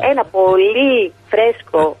 Ένα πολύ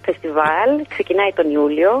φρέσκο φεστιβάλ, ξεκινάει τον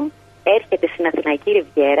Ιούλιο, έρχεται στην Αθηναϊκή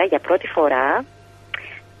Ριβιέρα για πρώτη φορά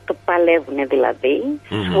Το παλεύουνε δηλαδή.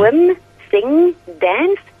 Swim, sing,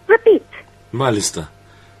 dance, repeat. Μάλιστα.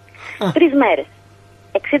 3 μέρες.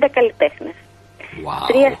 60 καλλιτέχνες. Wow.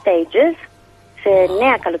 3 stages σε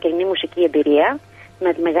νέα καλοκαιρινή μουσική εμπειρία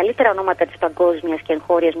με μεγαλύτερα ονόματα της παγκόσμιας και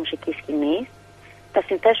εγχώριας μουσικής σκηνής. Θα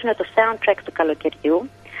συνθέσουν το soundtrack του καλοκαιριού.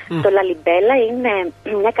 Το La Libella είναι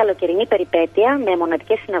μια καλοκαιρινή περιπέτεια με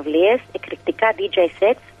μοναδικές συναυλίες, εκρηκτικά DJ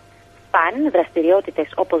sets, fun, δραστηριότητες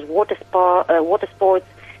όπως water sports,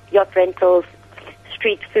 yacht rentals,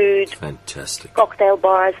 street food, cocktail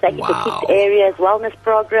bars, θα έχει και kids areas, wellness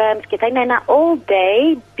programs και θα είναι ένα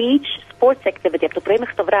all-day beach sports activity από το πρωί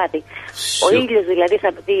μέχρι το βράδυ. Ο ήλιος δηλαδή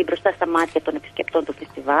θα δει μπροστά στα μάτια των επισκεπτών του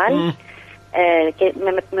φεστιβάλ και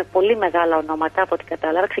με πολύ μεγάλα ονόματα από ό,τι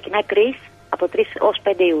κατάλαβα. Ξεκινάει 3 από 3 ως 5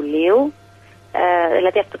 Ιουλίου,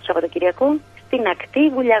 δηλαδή αυτό το Σαββατοκυριακό, στην ακτή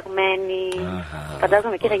βουλιαγμένη.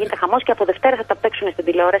 Φαντάζομαι εκεί θα γίνεται χαμός και από Δευτέρα θα τα παίξουν στην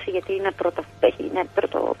τηλεόραση γιατί είναι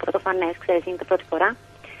πρωτοφανές, ξέρεις, γίνεται πρώτη φορά.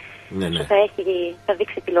 Ναι, ναι. Θα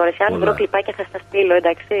δείξει τηλεόραση. Αν βρω κλιπάκια θα στα στείλω,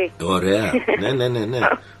 εντάξει. Ωραία. ναι.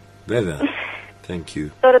 Βέβαια. Thank you.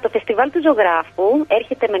 Τώρα το φεστιβάλ του ζωγράφου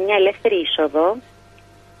έρχεται με μια ελεύθερη είσοδο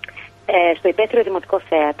στο υπαίθριο Δημοτικό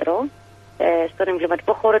Θέατρο, στον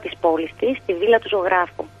εμβληματικό χώρο της πόλης της, στη Βίλα του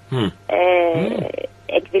Ζωγράφου.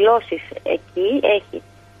 Εκδηλώσεις εκεί έχει.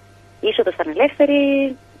 Είσοδος ήταν ελεύθερη.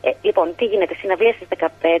 Λοιπόν, τι γίνεται, συναυλία στις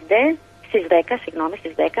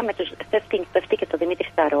 10 με τους Πευτή και τον Δημήτρη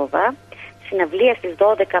Σταρόβα. Συναυλία στις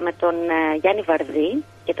 12 με τον Γιάννη Βαρδί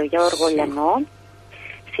και τον Γιώργο Λιανό.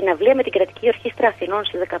 Συναυλία με την Κρατική Ορχήστρα Αθηνών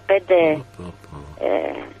στις 15.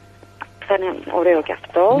 Θα είναι ωραίο και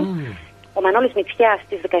αυτό. Ο Μανώλης Μητσιάς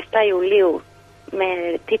στις 17 Ιουλίου με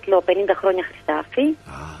τίτλο 50 χρόνια Χριστάφη.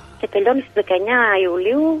 Και τελειώνει στις 19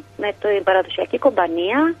 Ιουλίου με την παραδοσιακή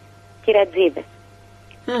κομπανία Κυρατζίδες.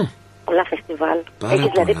 Πολλά φεστιβάλ. Έχει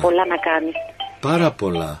δηλαδή πολλά να κάνεις. Πάρα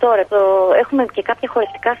πολλά. Τώρα έχουμε και κάποια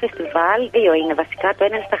χορευτικά φεστιβάλ. 2 είναι βασικά. Το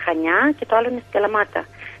ένα είναι στα Χανιά και το άλλο είναι στην Καλαμάτα.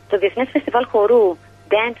 Το Διεθνές Φεστιβάλ Χορού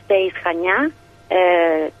Dance Days Χανιά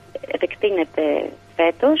επεκτείνεται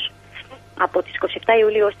φέτος από τις 27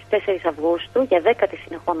 Ιουλίου ως τις 4 Αυγούστου για 10η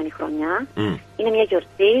συνεχόμενη χρονιά. Είναι μια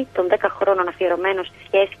γιορτή των 10 χρόνων αφιερωμένων στη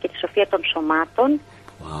σχέση και τη σοφία των σωμάτων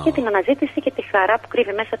και την αναζήτηση και τη χαρά που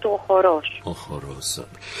κρύβει μέσα του ο χορός. Ο χορός.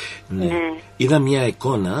 Ναι. Είδα μια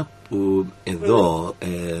εικόνα που εδώ,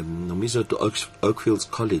 νομίζω το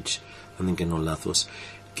Oakfields College, αν δεν κάνω λάθος,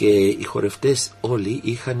 και οι χορευτές όλοι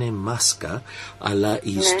είχαν μάσκα, αλλά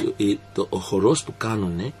ο χορός που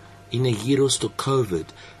κάνουν είναι γύρω στο COVID.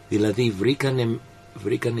 Δηλαδή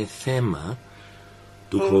βρήκανε θέμα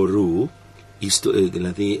του χορού,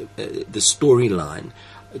 δηλαδή the storyline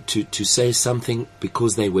to say something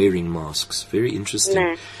because they're wearing masks. Very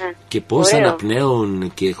interesting. Και πώς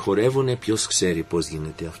αναπνέουν και χορεύουν, ποιος ξέρει πώς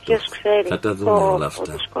γίνεται αυτό. Ποιος ξέρει. Θα τα δούμε όλα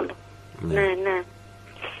αυτά. Ναι.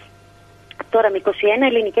 Τώρα με 21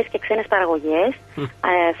 ελληνικές και ξένες παραγωγές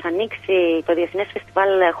θα ανοίξει το Διεθνές Φεστιβάλ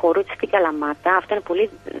Χορού στην Καλαμάτα. Αυτό είναι πολύ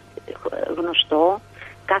γνωστό.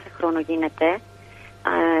 Κάθε χρόνο γίνεται.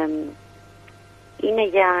 Είναι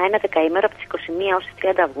για ένα δεκαήμερο από τις 21 ως τις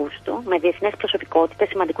 30 Αυγούστου με διεθνές προσωπικότητες,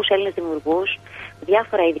 σημαντικούς Έλληνες δημιουργούς,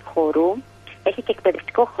 διάφορα είδη χορού. Έχει και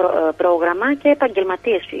εκπαιδευτικό πρόγραμμα και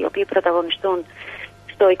επαγγελματίες οι οποίοι πρωταγωνιστούν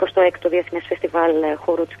στο 26ο Διεθνές Φεστιβάλ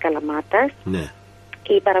Χορού της Καλαμάτας. Ναι.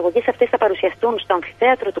 Οι παραγωγές αυτές θα παρουσιαστούν στο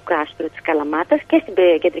αμφιθέατρο του Κάστρου της Καλαμάτας και στην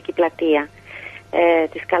κεντρική πλατεία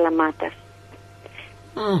της Καλαμάτας.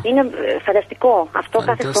 Είναι φανταστικό. Αυτό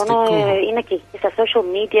κάθε χρόνο είναι και στα social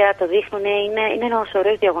media το δείχνουν. Είναι ένας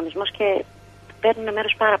ωραίος διαγωνισμός και παίρνουν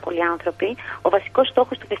μέρος πάρα πολλοί άνθρωποι. Ο βασικός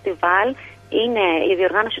στόχος του φεστιβάλ είναι η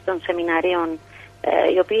διοργάνωση των σεμιναρίων,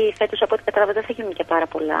 οι οποίοι φέτος από ό,τι κατάλαβα δεν θα γίνουν και πάρα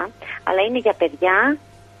πολλά, αλλά είναι για παιδιά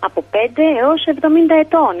από 5 έως 70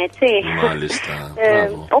 ετών, έτσι. Μάλιστα.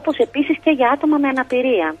 Όπως επίσης και για άτομα με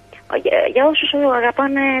αναπηρία. Για όσους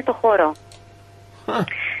αγαπάνε το χορό.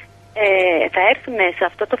 Θα έρθουν σε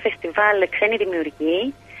αυτό το φεστιβάλ ξένοι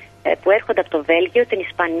δημιουργοί που έρχονται από το Βέλγιο, την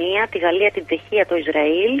Ισπανία, τη Γαλλία, την Τσεχία, το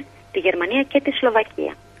Ισραήλ, τη Γερμανία και τη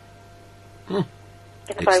Σλοβακία.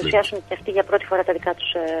 Και θα παρουσιάσουν και αυτοί για πρώτη φορά τα δικά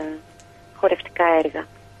τους χορευτικά έργα.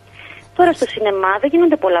 Τώρα στο σινεμά δεν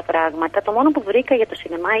γίνονται πολλά πράγματα. Το μόνο που βρήκα για το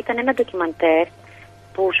σινεμά ήταν ένα ντοκιμαντέρ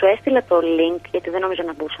που σου έστειλα το link, γιατί δεν νομίζω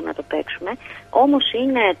να μπορούσαμε να το παίξουμε. Όμως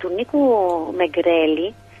είναι του Νίκου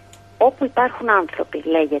Μεγκρέλη, όπου υπάρχουν άνθρωποι,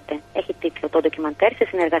 λέγεται. Έχει τίτλο το ντοκιμαντέρ, σε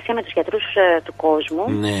συνεργασία με τους γιατρούς του κόσμου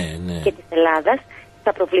και της Ελλάδας.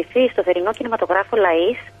 Θα προβληθεί στο θερινό κινηματογράφο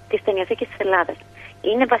Λαΐς της Ταινιοθήκης της Ελλάδας.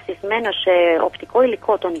 Είναι βασισμένο σε οπτικό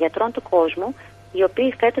υλικό των γιατρών του κόσμου, οι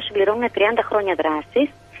οποίοι φέτος συμπληρώνουν 30 χρόνια δράσης,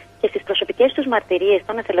 και στις προσωπικές τους μαρτυρίες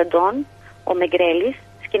των εθελοντών, ο Μεγκρέλης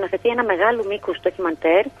σκηνοθετεί ένα μεγάλο μήκους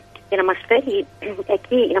ντοκιμαντέρ για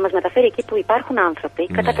να μας μεταφέρει εκεί που υπάρχουν άνθρωποι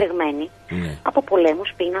κατατρεγμένοι από πολέμους,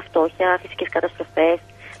 πείνα, φτώχεια, φυσικές καταστροφές.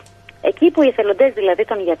 Εκεί που οι εθελοντές δηλαδή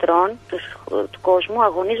των γιατρών του κόσμου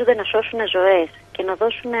αγωνίζονται να σώσουν ζωές και να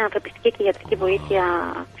δώσουν ανθρωπιστική και ιατρική βοήθεια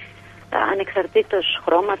ανεξαρτήτως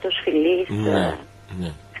χρώματος, φυλής,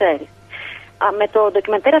 ξέρεις. Με το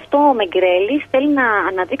ντοκιμαντέρ αυτό ο Μεγκρέλης θέλει να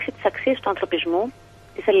αναδείξει τις αξίες του ανθρωπισμού,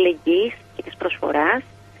 της αλληλεγγύης και της προσφοράς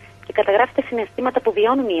και καταγράφει τα συναισθήματα που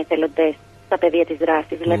βιώνουν οι εθελοντές στα πεδία της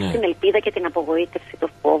δράσης, δηλαδή την ελπίδα και την απογοήτευση, το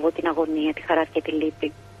φόβο, την αγωνία, τη χαρά και τη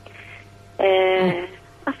λύπη.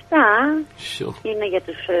 Αυτά είναι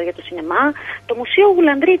για το σινεμά. Το Μουσείο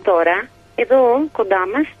Γουλανδρή τώρα, εδώ κοντά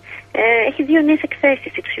μας, έχει 2 νέες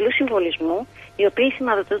εκθέσεις υψηλού συμβολισμού, οι οποίοι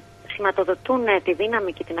σηματοδοτούν τη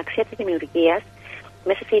δύναμη και την αξία της δημιουργίας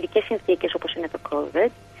μέσα σε ειδικές συνθήκες όπως είναι το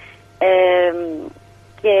COVID.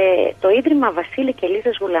 Και το Ίδρυμα Βασίλη και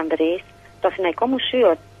Ελίζας Γουλανδρής, το Αθηναϊκό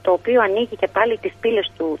Μουσείο, το οποίο ανοίγει και πάλι τις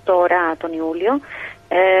πύλες του τώρα τον Ιούλιο,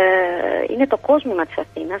 είναι το κόσμημα της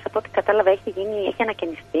Αθήνας. Από ό,τι κατάλαβα έχει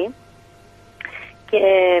ανακαινιστεί και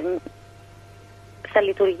θα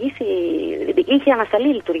λειτουργήσει, είχε ανασταλεί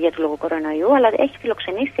η λειτουργία του λόγω κορονοϊού, αλλά έχει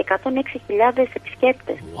φιλοξενήσει 106.000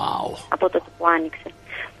 επισκέπτες από τότε που άνοιξε.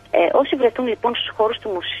 Όσοι βρεθούν λοιπόν στους χώρους του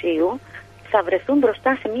μουσείου θα βρεθούν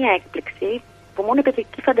μπροστά σε μία έκπληξη που μόνο η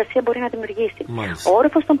παιδική φαντασία μπορεί να δημιουργήσει. Ο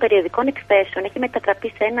όροφος των περιοδικών εκθέσεων έχει μετατραπεί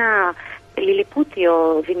σε ένα λιλιπούτιο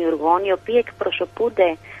δημιουργών, οι οποίοι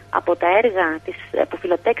εκπροσωπούνται από τα έργα που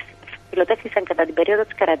φιλοτέχνησαν κατά την περίοδο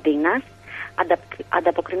της καραντίνας,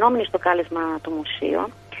 ανταποκρινόμενοι στο κάλεσμα του μουσείου.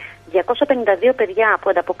 252 παιδιά που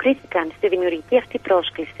ανταποκρίθηκαν στη δημιουργική αυτή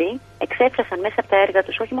πρόσκληση εξέφρασαν μέσα από τα έργα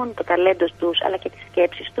τους όχι μόνο το ταλέντο τους, αλλά και τις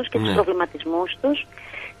σκέψεις τους και τους προβληματισμούς τους,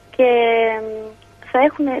 και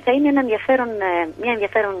θα είναι μια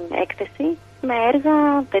ενδιαφέρον έκθεση με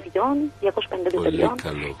έργα παιδιών, 252 παιδιών,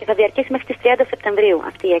 και θα διαρκέσει μέχρι τις 30 Σεπτεμβρίου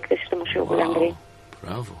αυτή η έκθεση στο Μουσείο Γουλανδρή.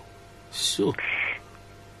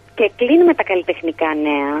 Και κλείνουμε τα καλλιτεχνικά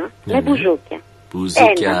νέα με μπουζούκια.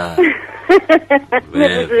 Μπουζούκια. Με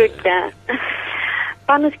μπουζούκια.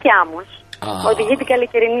 Πάνος Κιάμος οδηγεί την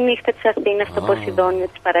καλοκαιρινή νύχτα της Αθήνας στο Ποσειδόνιο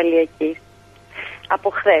της Παραλιακής. Από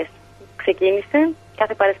χθες ξεκίνησε,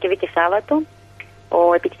 κάθε Παρασκευή και Σάββατο.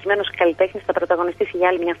 Ο επιτυχημένος καλλιτέχνης θα πρωταγωνιστήσει για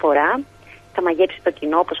άλλη μια φορά. Θα μαγέψει το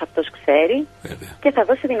κοινό όπως αυτός ξέρει και θα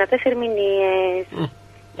δώσει δυνατές ερμηνείες.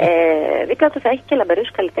 Δίπλα του θα έχει και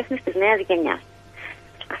λαμπερούς καλλιτέχνες της νέας γενιάς.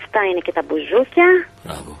 Αυτά είναι και τα μπουζούκια.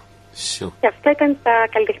 Και αυτά ήταν τα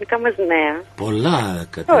καλλιτεχνικά μας νέα. Πολλά,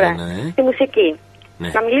 Κατερίνα, στη μουσική.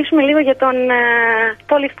 Να μιλήσουμε λίγο για τον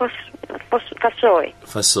Τόλι Φασόη.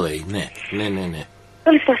 Φασόη, ναι.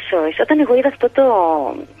 Τόλι Φασόης. Όταν εγώ είδα αυτό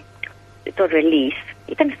το release,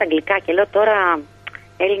 ήταν στα αγγλικά και λέω τώρα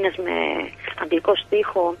Έλληνας με αγγλικό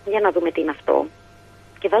στίχο, για να δούμε τι είναι αυτό.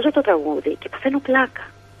 Και βάζω το τραγούδι και παθαίνω πλάκα.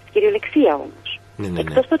 Κυριολεξία όμως.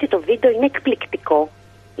 Εκτός το ότι το βίντεο είναι εκπληκτικό,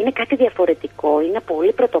 είναι κάτι διαφορετικό, είναι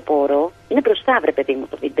πολύ πρωτοπόρο, είναι μπροστά, βρε παιδί μου,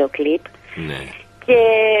 το βίντεο κλιπ. Και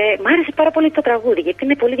μ' άρεσε πάρα πολύ το τραγούδι, γιατί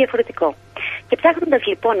είναι πολύ διαφορετικό. Και ψάχνοντας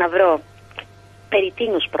λοιπόν να βρω περί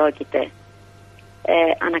τίνος πρόκειται,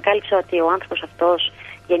 ανακάλυψα ότι ο άνθρωπος αυτός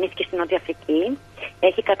γεννήθηκε στην Νότια Αφρική,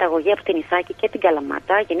 έχει καταγωγή από την Ιθάκη και την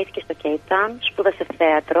Καλαμάτα, γεννήθηκε στο Cape Town, σπούδασε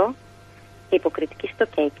θέατρο και υποκριτική στο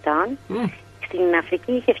Cape Town. Στην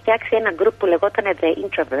Αφρική είχε φτιάξει ένα γκρουπ που λεγόταν The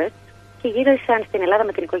Introverts και γύρισαν στην Ελλάδα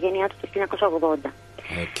με την οικογένειά του το 1980.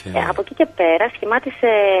 Από εκεί και πέρα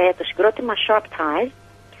σχημάτισε το συγκρότημα Sharp Ties,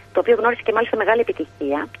 το οποίο γνώρισε και μάλιστα μεγάλη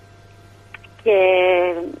επιτυχία. Και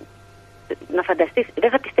να φανταστείς, δεν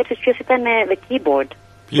θα πιστέψεις ποιος ήταν the keyboard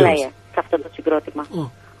player σε αυτό το συγκρότημα.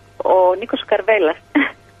 Ο Νίκος Καρβέλας.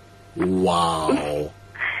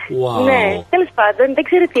 Ναι, τέλος πάντων, δεν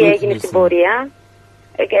ξέρω τι έγινε στην πορεία.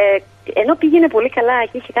 Ενώ πήγαινε πολύ καλά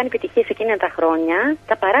και είχε κάνει επιτυχίες εκείνα τα χρόνια,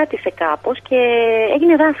 τα παράτησε κάπως και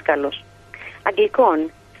έγινε δάσκαλος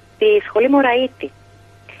αγγλικών στη σχολή Μωραΐτη.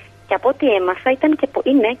 Και από ό,τι έμαθα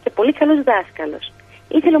είναι και πολύ καλός δάσκαλος.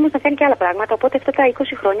 Ήθελε όμως να κάνει και άλλα πράγματα, οπότε αυτά τα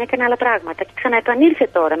 20 χρόνια έκανε άλλα πράγματα. Και ξαναεπανήλθε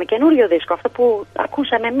τώρα με καινούριο δίσκο, αυτό που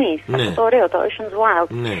ακούσαμε εμείς, αυτό το ωραίο, το Ocean's Wild.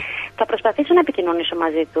 Θα προσπαθήσω να επικοινωνήσω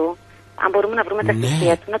μαζί του, αν μπορούμε να βρούμε τα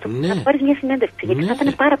στοιχεία του, να του πάρεις μια συνέντευξη, γιατί θα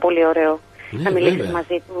ήταν πάρα πολύ ωραίο να μιλήσεις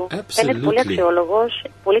μαζί του. Φαίνεται πολύ αξιόλογος,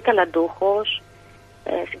 πολύ ταλαντούχος,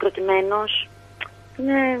 συγκροτημένος.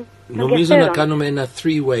 Νομίζω να κάνουμε ένα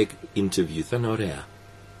 3-way interview, θα είναι ωραία.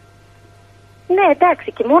 Ναι, εντάξει,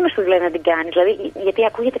 και μόνος του δηλαδή να την κάνει. Δηλαδή, γιατί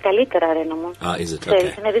ακούγεται καλύτερα, Ρένο μου. Okay.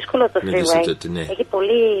 Είναι δύσκολο το freeway. Ναι. Έχει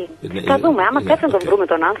πολύ. Θα δούμε, άμα κάτσε να τον βρούμε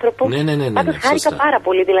τον άνθρωπο. Ναι. Πάντως χάρηκα πάρα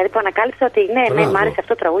πολύ. Δηλαδή που ανακάλυψα ότι ναι, μ' άρεσε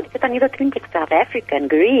αυτό το τραγούδι και όταν είδα ότι είναι και South African,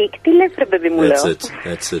 Greek. Τι λες, ρε παιδί μου, λέω.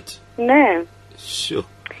 That's it. Ναι.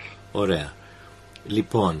 Ωραία.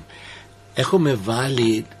 Λοιπόν, έχουμε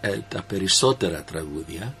βάλει τα περισσότερα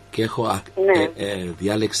τραγούδια και έχω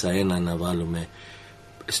διάλεξα ένα να βάλουμε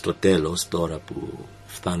στο τέλος, τώρα που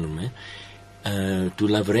φτάνουμε, του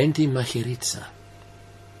Λαβρέντη Μαχαιρίτσα.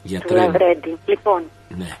 Του Λαβρέντη. Λοιπόν,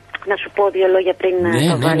 να σου πω δύο λόγια πριν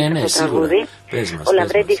το βάλεις το τραγούδι. Ο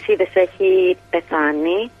Λαβρέντης, είδες, έχει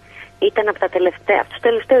πεθάνει. Ήταν από τους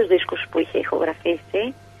τελευταίους δίσκους που είχε ηχογραφήσει.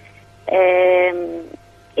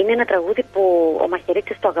 Είναι ένα τραγούδι που ο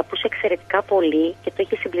Μαχαιρίτσας το αγαπούσε εξαιρετικά πολύ και το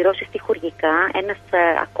είχε συμπληρώσει στιχουργικά ένας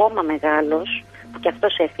ακόμα μεγάλος, που και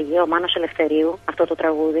αυτός έφυγε, ο Μάνος Ελευθερίου, αυτό το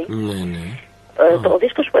τραγούδι. Ο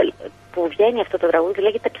δίσκος που βγαίνει αυτό το τραγούδι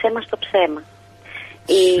λέγεται «Ψέμα στο ψέμα».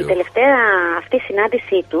 Η τελευταία αυτή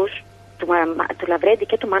συνάντησή τους, του Λαβρέντη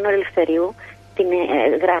και του Μάνου Ελευθερίου, την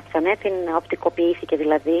γράψανε, την οπτικοποιήθηκε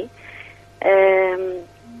δηλαδή,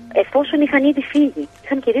 εφόσον είχαν ήδη φύγει.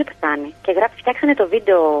 Είχαν και δύο πεθάνει. Και φτιάξανε το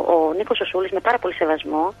βίντεο ο Νίκος ο Σούλης με πάρα πολύ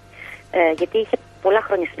σεβασμό, γιατί είχε πολλά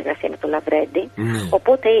χρόνια συνεργασία με τον Λαβρέντη.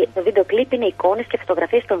 Οπότε το βίντεο κλιπ είναι εικόνες και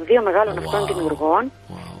φωτογραφίες των δύο μεγάλων αυτών δημιουργών,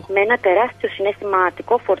 με ένα τεράστιο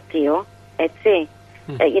συναισθηματικό φορτίο, έτσι.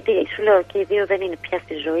 Γιατί σου λέω και οι δύο δεν είναι πια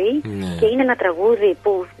στη ζωή, και είναι ένα τραγούδι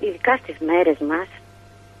που ειδικά στις μέρες μας,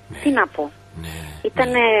 τι να πω,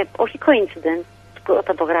 ήταν όχι coincidence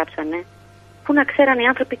όταν το γράψανε, που να ξέρανε οι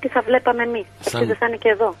άνθρωποι τι θα βλέπαμε εμείς. Έτσι δεν θα είναι και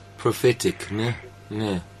εδώ. Prophetic,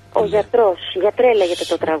 ναι. Ο γιατρός, γιατρέ λέγεται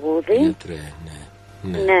το τραγούδι. Γιατρέ,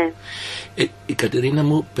 ναι. Η Κατερίνα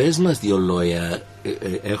μου, πες μας δύο λόγια.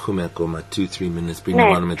 Έχουμε ακόμα 2-3 minutes πριν να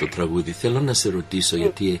βάλουμε το τραγούδι. Θέλω να σε ρωτήσω,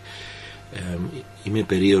 γιατί είμαι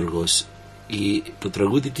περίεργος. Το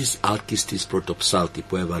τραγούδι της Άλκης της Πρωτοψάλτη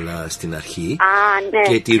που έβαλα στην αρχή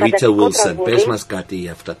και τη Ρίτα Βίλσον. Πες μας κάτι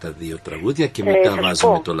για αυτά τα δύο τραγούδια και μετά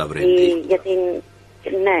βάζουμε το Λαβρέντη.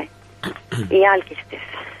 Ναι, η Άλκης της.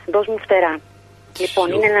 Δώσ' μου φτερά.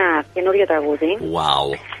 Λοιπόν, είναι ένα καινούριο τραγούδι. Wow.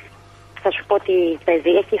 Θα σου πω τι παίζει.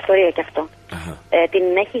 Έχει ιστορία κι αυτό. Την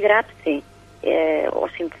έχει γράψει ο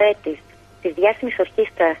συνθέτης της διάσημης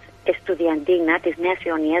ορχήστρας Εστουδιαντίνα της Νέας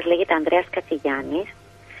Ιωνίας, λέγεται Ανδρέας Κατσιγιάννης,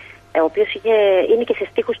 ο οποίος είναι και σε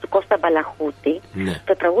στίχους του Κώστα Μπαλαχούτη.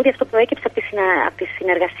 Το τραγούδι αυτό προέκυψε από τη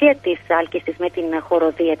συνεργασία της Άλκης της με την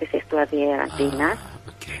χοροδία της Εστουδιαντίνας,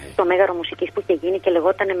 στο Μέγαρο Μουσικής που είχε γίνει και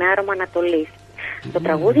λεγόταν Με Άρωμα Ανατολής. Το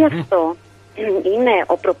τραγούδι αυτό είναι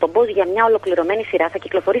ο προπομπός για μια ολοκληρωμένη σειρά, θα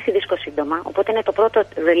κυκλοφορήσει δίσκο σύντομα, οπότε είναι το πρώτο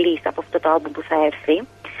release από αυτό το album που θα έρθει,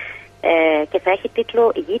 και θα έχει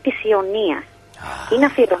τίτλο «Γη της Ιωνίας». Είναι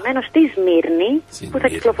αφιερωμένο στη Σμύρνη, που θα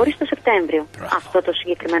κυκλοφορήσει το Σεπτέμβριο, αυτό το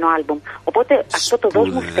συγκεκριμένο άλμπουμ. Οπότε αυτό το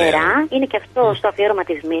 «Δώσ' μου φτερά» είναι και αυτό στο αφιέρωμα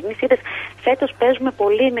της Σμύρνης. Είδες, φέτος παίζουμε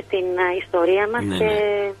πολύ με την ιστορία μας και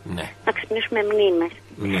να ξυπνήσουμε μνήμες.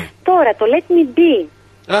 Τώρα το Let Me Be.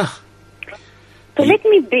 Το Let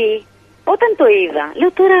Me Be, όταν το είδα,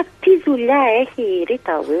 λέω τώρα τι δουλειά έχει η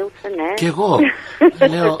Ρίτα Βίλσον. Κι εγώ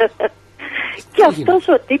λέω... Και αυτός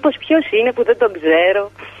ο τύπος ποιος είναι που δεν τον ξέρω.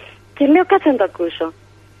 Και λέω κάτσε να το ακούσω.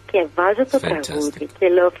 Και βάζω το τραγούδι και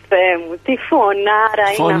λέω Θεέ μου, τι φωνάρα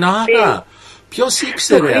είναι αυτή. Ποιος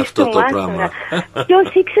ήξερε αυτό το πράγμα. Ποιος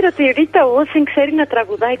ήξερε ότι η Ρίτα Βίλσον ξέρει να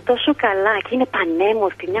τραγουδάει τόσο καλά και είναι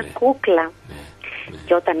πανέμορφη, μια κούκλα.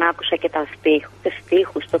 Και όταν άκουσα και τους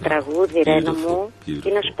στίχους, το τραγούδι, Ρένο μου, τι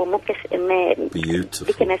να σου πω,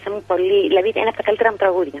 μπήκε μέσα μου πολύ, δηλαδή είναι από τα καλύτερα μου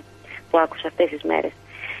τραγούδια που άκουσα αυτές τις μέρες.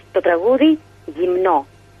 Το τραγούδι γυμνό,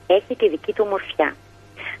 έχει τη δική του ομορφιά.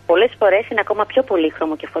 Πολλές φορές είναι ακόμα πιο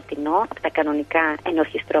πολύχρωμο και φωτεινό από τα κανονικά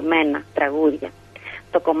ενορχιστρωμένα τραγούδια.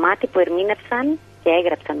 Το κομμάτι που ερμήνευσαν και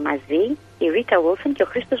έγραψαν μαζί η Ρίτα Βίλσον και ο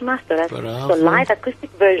Χρήστος Μάστορας στο live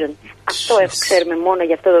acoustic version. Αυτό ξέρουμε μόνο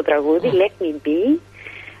για αυτό το τραγούδι, Let Me Be.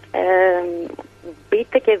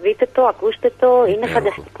 Μπείτε και δείτε το, ακούστε το, είναι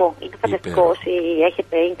φανταστικό. Είναι φανταστικό όσοι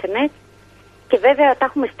έχετε ίντερνετ. Και βέβαια τα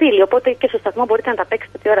έχουμε στείλει, οπότε και στο σταθμό μπορείτε να τα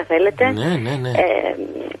παίξετε ό,τι ώρα θέλετε. Ναι.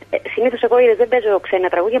 Συνήθως εγώ δεν παίζω ξένα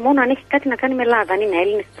τραγούδια, μόνο αν έχει κάτι να κάνει με Ελλάδα. Αν είναι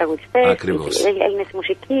Έλληνες τραγουδιστές, Έλληνες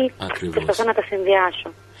μουσική, προσπαθώ να τα συνδυάσω.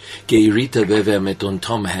 Και η Ρίτα βέβαια με τον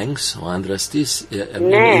Tom Hanks, ο άντρας της,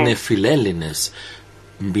 είναι φιλέλληνες.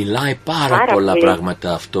 Μιλάει πάρα πολλά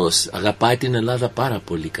πράγματα αυτός. Αγαπάει την Ελλάδα πάρα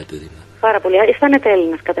πολύ, Κατερίνα. Πάρα πολύ. Αισθάνεται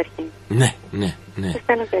Έλληνας καταρχήν. Ναι.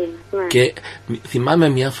 Αισθάνεται Έλληνας, ναι. Και θυμάμαι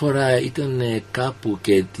μια φορά ήταν κάπου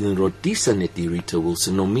και την ρωτήσανε τη Ρίτα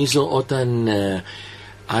Βίλσον, νομίζω όταν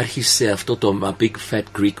άρχισε αυτό το A Big Fat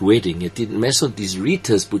Greek Wedding, γιατί μέσω της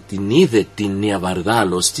Ρίτας που την είδε την Νέα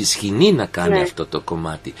Βαρδάλο στη σκηνή να κάνει αυτό το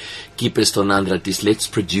κομμάτι και είπε στον άντρα της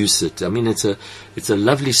let's produce it. I mean it's a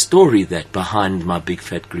lovely story that behind My Big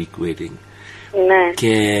Fat Greek Wedding. Ναι.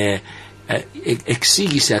 Και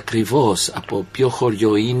εξήγησε ακριβώς από ποιο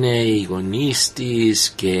χωριό είναι, οι γονείς της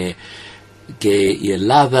και η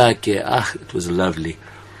Ελλάδα και it was lovely.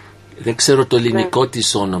 Δεν ξέρω το ελληνικό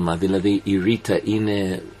της όνομα, δηλαδή η Ρίτα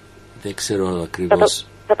είναι, δεν ξέρω ακριβώς.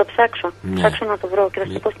 Θα το ψάξω, ψάξω να το βρω και θα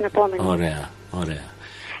σου το πω στην επόμενη. Ωραία.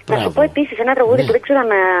 Να σου πω επίσης ένα τραγούδι που δεν ξέρω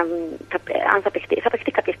αν θα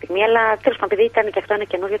παιχτεί κάποια στιγμή, αλλά τέλος πάντων, επειδή ήταν και αυτό ένα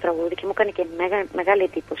καινούριο τραγούδι και μου έκανε και μεγάλη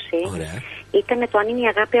εντύπωση, ήταν το Αν είναι η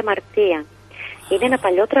αγάπη αμαρτία. Είναι ένα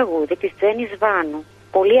παλιό τραγούδι της Τζένις Βάνου,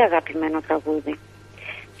 πολύ αγαπημένο τραγούδι.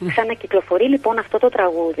 Ξανακυκλοφορεί λοιπόν αυτό το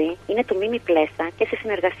τραγούδι, είναι του Μίμη Πλέσα και σε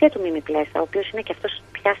συνεργασία του Μίμη Πλέσα, ο οποίος είναι και αυτός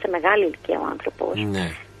πια σε μεγάλη ηλικία ο άνθρωπος.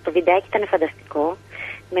 Το βιντεάκι ήταν φανταστικό,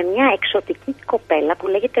 με μια εξωτική κοπέλα που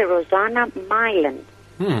λέγεται Ροζάνα Μάιλεντ,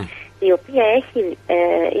 η οποία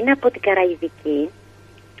είναι από την Καραϊβική,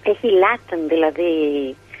 έχει Latin δηλαδή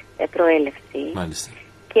προέλευση. Μάλιστα.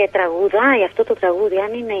 Και τραγουδάει αυτό το τραγούδι,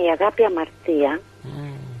 Αν είναι η αγάπη αμαρτία,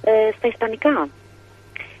 στα ισπανικά.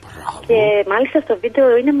 Και μάλιστα στο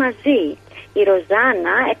βίντεο είναι μαζί. Η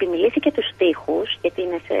Ροζάνα επιμιλήθηκε τους στίχους, γιατί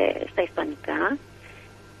είναι στα ισπανικά,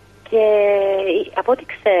 και από ό,τι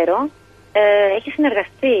ξέρω έχει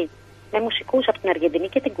συνεργαστεί με μουσικούς από την Αργεντινή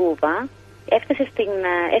και την Κούβα.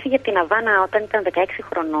 Έφυγε από την Αβάνα όταν ήταν 16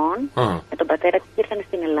 χρονών με τον πατέρα της και ήρθαν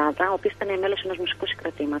στην Ελλάδα, ο οποίος ήταν μέλος ενός μουσικού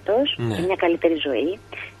συγκροτήματος για μια καλύτερη ζωή.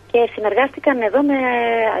 Και συνεργάστηκαν εδώ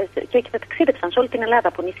και ταξίδεψαν σε όλη την Ελλάδα,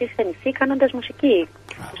 από νησί σε νησί, κάνοντας μουσική,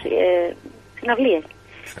 συναυλίες.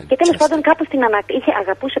 Και τέλος πάντων κάπως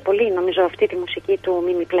αγαπούσε πολύ, νομίζω, αυτή τη μουσική του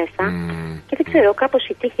Μίμη Πλέσα. Και δεν ξέρω, κάπως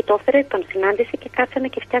η τύχη το έφερε, τον συνάντησε και κάτσανε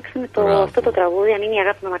και φτιάξανε αυτό το τραγούδι, Αν είναι η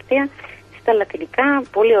αγάπη με αμαρτία, στα λατινικά.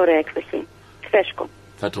 Πολύ ωραία έκδοχη. Φρέσκο.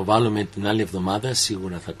 Θα το βάλουμε την άλλη εβδομάδα,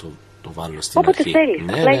 σίγουρα θα το βάλω στην αρχή. Όποτε θέλεις.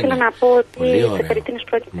 Απλά ήθελα να πω ότι περί τίνος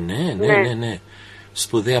πρόκειται. Ναι.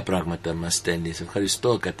 Σπουδαία πράγματα μας στέλνεις.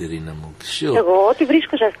 Ευχαριστώ, Κατερίνα μου. Εγώ ό,τι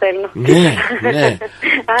βρίσκω σας στέλνω. Ναι.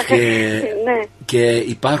 Και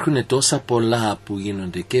υπάρχουν τόσα πολλά που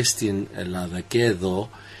γίνονται και στην Ελλάδα και εδώ,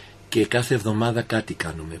 και κάθε εβδομάδα κάτι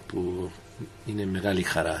κάνουμε που είναι μεγάλη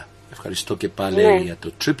χαρά. Ευχαριστώ και πάλι για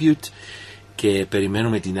το tribute και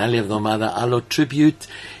περιμένουμε την άλλη εβδομάδα άλλο tribute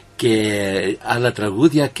και άλλα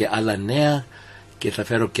τραγούδια και άλλα νέα. Και θα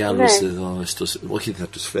φέρω και άλλους εδώ, όχι θα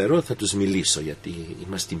τους φέρω, θα τους μιλήσω, γιατί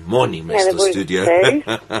είμαστε μόνοι μέσα στο στούντιο.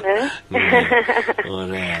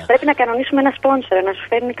 Ωραία. Πρέπει να κανονίσουμε ένα σπόνσορ, να σου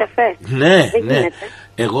φέρνει καφέ. Ναι.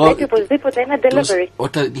 Πρέπει οπωσδήποτε ένα delivery.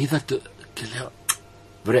 Όταν είδα το και λέω,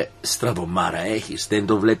 βρε, στραβωμάρα έχεις, δεν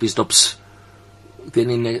το βλέπεις το ψ. Δεν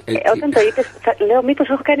είναι... Όταν το είπες, λέω μήπως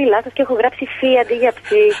έχω κάνει λάθος και έχω γράψει φι αντί για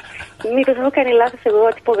ψι. Μήπως έχω κάνει λάθος εγώ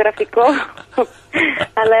τυπογραφικό.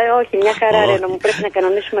 Αλλά όχι, μια χαρά ρε, μου πρέπει να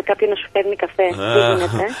κανονίσουμε κάποιον να σου φέρνει καφέ.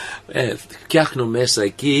 Φτιάχνω μέσα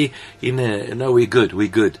εκεί, είναι, no, we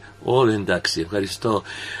good, all εντάξει, ευχαριστώ.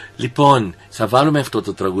 Λοιπόν, θα βάλουμε αυτό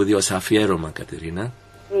το τραγούδι ως αφιέρωμα, Κατερίνα.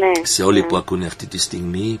 Σε όλοι που ακούνε αυτή τη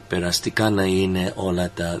στιγμή, περαστικά να είναι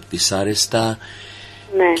όλα τα δυσάρεστα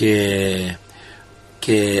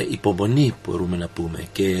και υπομονή μπορούμε να πούμε,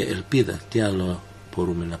 και ελπίδα. Τι άλλο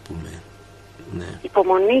μπορούμε να πούμε?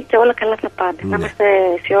 Υπομονή και όλα καλά θα πάνε. Να είμαστε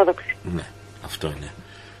αισιόδοξοι. Ναι, αυτό είναι.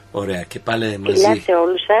 Ωραία, και πάλι μαζί. Φιλιά σε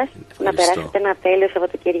όλους σας. Να περάσετε ένα τέλειο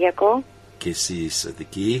Σαββατοκυριακό. Και εσείς,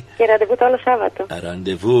 Αδική. Και ραντεβού το άλλο Σάββατο.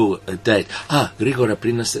 Ραντεβού, γρήγορα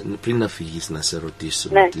πριν να φύγεις να σε ρωτήσω,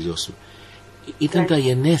 να τελειώσουμε. Ήταν τα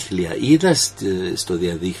γενέθλια, είδα στο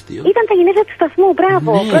διαδίκτυο. Ήταν τα γενέθλια του σταθμού,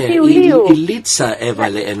 μπράβο, 1η Ιουλίου. Η Λίτσα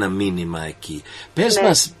έβαλε ένα μήνυμα εκεί.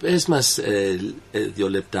 Πες μας 2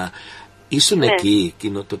 λεπτά. Ήσουν εκεί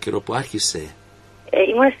εκείνο το καιρό που άρχισε?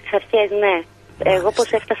 Ήμουν στις αρχές, ναι. Εγώ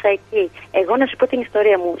πώς έφτασα εκεί? Εγώ να σου πω την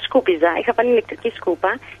ιστορία μου. Σκούπιζα, είχα βάλει ηλεκτρική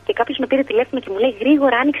σκούπα και κάποιος με πήρε τηλέφωνο και μου λέει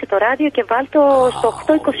γρήγορα άνοιξε το ράδιο και βάλ το στο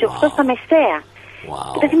 828 στα μεσαία.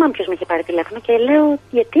 Και δεν θυμάμαι ποιος με είχε πάρει τηλέφωνο και λέω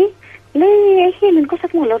γιατί? Λέει έχει ελληνικό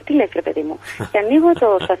σταθμό. Λέω τι λες ρε παιδί μου? Και ανοίγω το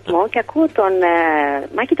σταθμό και ακούω τον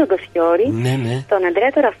Μάκη τον Κοσιόρη, τον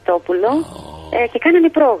Ανδρέα τον Ραυτόπουλο και κάνανε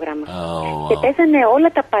πρόγραμμα. Και παίζανε όλα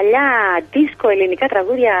τα παλιά δίσκο ελληνικά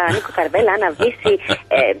τραγούδια, Νίκο Καρβέλα, Άννα Βύση,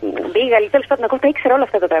 Μπίγαλη, τέλος πάντων εγώ τα ήξερα όλα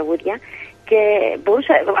αυτά τα τραγούδια. Και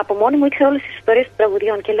μπορούσα, από μόνη μου ήξερα όλες τις ιστορίες των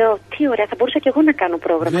τραγουδιών και λέω τι ωραία, θα μπορούσα και εγώ να κάνω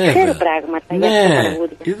πρόγραμμα. Ξέρω πράγματα για αυτά τα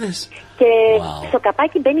τραγούδια. Και στο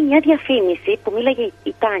καπάκι μπαίνει μια διαφήμιση που μίλαγε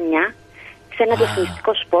η Τάνια σε ένα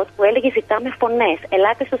διαφημιστικό σποτ που έλεγε ζητάμε φωνές.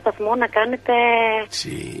 Ελάτε στο σταθμό να κάνετε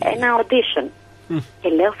ένα audition. Και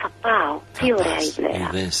λέω θα πάω. Τι ωραία ιδέα.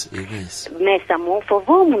 Είδες. Μέσα μου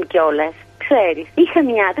φοβόμουν κιόλας. Ξέρεις,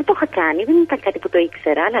 δεν το είχα κάνει, δεν ήταν κάτι που το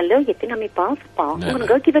ήξερα, αλλά λέω γιατί να μην πάω, θα πάω. I'm gonna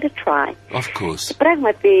go give it a try. Of course. Και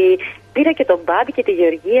πράγματι πήρα και τον Μπάμπη και τη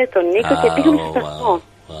Γεωργία, τον Νίκο και πήγαμε στο σταθμό.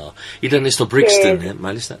 Ήτανε στο Brixton,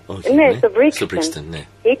 μάλιστα. Όχι, ναι, στο Brixton. Ναι.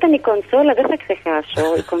 Ήταν η κονσόλα, δεν θα ξεχάσω.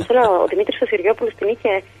 Η κονσόλα, ο Δημήτρης ο Συριόπουλος την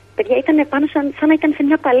είχε. Παιδιά, ήταν πάνω σαν να ήταν σε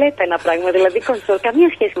μια παλέτα ένα πράγμα. Δηλαδή, κονσόλα, καμία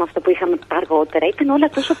σχέση με αυτό που είχαμε αργότερα. Ήταν όλα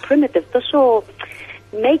τόσο primitive, τόσο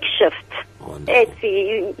makeshift. Έτσι,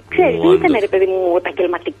 ξέρεις, δεν ήταν ρε παιδί μου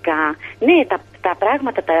επαγγελματικά. Ναι, τα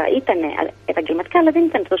πράγματα ήταν επαγγελματικά, αλλά δεν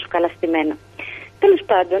ήταν τόσο καλά στημένα. Τέλος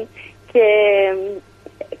πάντων, και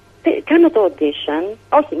κάνω το audition.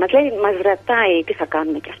 Όχι, μας ρωτάει τι θα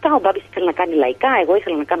κάνουμε και αυτά. Ο Μπάμπης ήθελε να κάνει λαϊκά, εγώ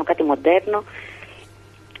ήθελα να κάνω κάτι μοντέρνο.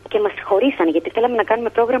 Και μας χωρίσανε γιατί θέλαμε να κάνουμε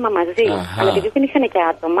πρόγραμμα μαζί. Αλλά επειδή δεν είχαν και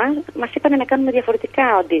άτομα, μας είπανε να κάνουμε διαφορετικά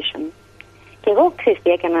audition. Και εγώ ξέρεις τι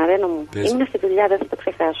έκανα, Ρένο μου. Ήμουν στη δουλειά, δεν θα το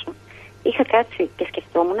ξεχάσω. Είχα κάτσει και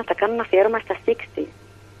σκεφτόμουν να τα κάνω ένα αφιέρωμα στα 60.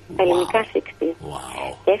 Τα ελληνικά 60.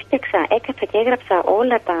 Και έκατσα και έγραψα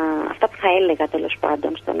όλα αυτά που θα έλεγα τέλος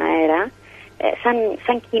πάντων στον αέρα,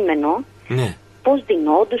 σαν κείμενο. Ναι. Πώς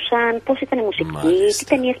δινόντουσαν, πώς ήταν η μουσική, τι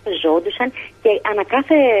ταινίες πεζόντουσαν. Και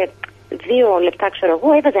ανακάθε 2 λεπτά, ξέρω εγώ,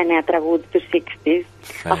 έβαζα ένα τραγούδι του 60's.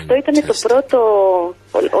 Αυτό ήταν το πρώτο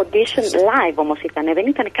audition live όμως ήταν. Δεν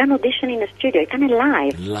ήταν καν audition in a studio, ήταν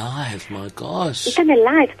live. Live, my gosh. Ήταν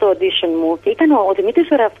live το audition μου και ήταν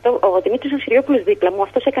ο Δημήτρης ο Συριόπουλος δίπλα μου.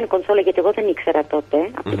 Αυτός έκανε κονσόλα γιατί εγώ δεν ήξερα τότε.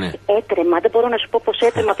 Έτρεμα, δεν μπορώ να σου πω πως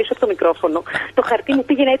έτρεμα πίσω από το μικρόφωνο. Το χαρτί μου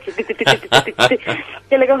πήγαινε έτσι.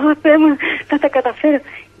 Και λέγα, Θεέ μου, θα τα καταφέρω.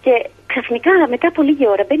 Και ξαφνικά μετά από λίγη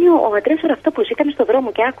ώρα μπαίνει ο Αντρέας ο Ραυτόπουλος, ήταν στον δρόμο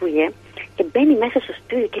και άκουγε και μπαίνει μέσα στο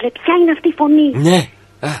στούντιο και λέει ποια είναι αυτή η φωνή. Ναι.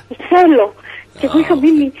 Θέλω. Και εγώ είχα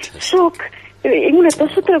μείνει σοκ. Ήμουν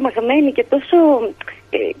τόσο τρομαγμένη και τόσο,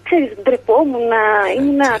 ξέρεις, ντρεπόμουν,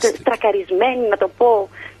 ήμουν τρακαρισμένη να το πω.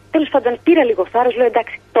 Τέλος πάντων πήρα λίγο θάρρος, λέω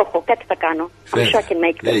εντάξει το έχω, κάτι θα κάνω. I'm sure I can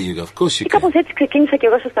make this. Και κάπως έτσι ξεκίνησα και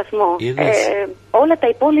εγώ στο σταθμό. Όλα τα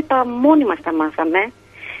υπόλοιπα μόνοι μας τα μάθαμε.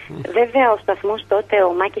 Βέβαια ο σταθμός τότε,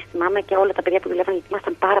 ο Μάκης θυμάμαι και όλα τα παιδιά που δουλεύαν, γιατί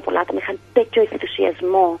ήμασταν πάρα πολλά άτομα, είχαν τέτοιο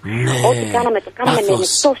ενθουσιασμό. Ό,τι κάναμε το κάναμε με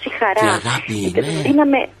τόση χαρά.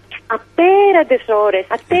 Δίναμε απέραντες ώρες,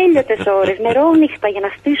 ατέλειωτες ώρες, νερόνυχτα για να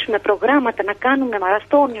στήσουμε προγράμματα, να κάνουμε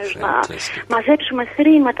μαραθώνιους, να μαζέψουμε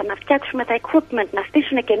χρήματα, να φτιάξουμε τα equipment, να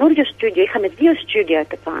στήσουμε καινούριο στούντιο. Είχαμε 2 στούντιο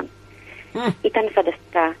επάνω. Ήταν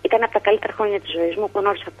φανταστικά. Ήταν από τα καλύτερα χρόνια της ζωής μου,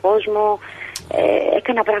 γνώρισα κόσμο,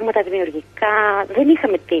 έκανα πράγματα δημιουργικά. Δεν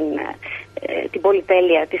είχαμε την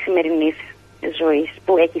πολυτέλεια της σημερινής ζωής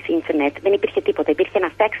που έχει ίντερνετ. Δεν υπήρχε τίποτα. Υπήρχε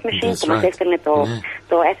ένα fax machine που μας έστελνε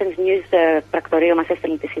το Athens News πρακτορείο, μας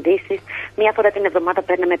έστελνε τις ειδήσεις. Μία φορά την εβδομάδα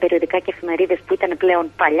παίρναμε περιοδικά και εφημερίδες που ήταν πλέον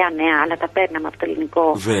παλιά νέα, αλλά τα παίρναμε από το ελληνικό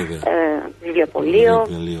βιβλιοπωλείο.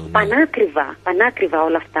 Πανάκριβα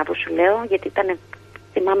όλα αυτά που σου λέω, γιατί ήταν.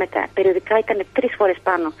 Θυμάμαι τα περιοδικά ήταν 3 φορές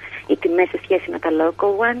πάνω οι τιμές σε σχέση με τα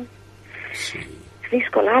local one.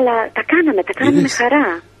 Δύσκολα, αλλά τα κάναμε με χαρά.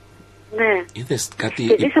 Ναι. Είδες κάτι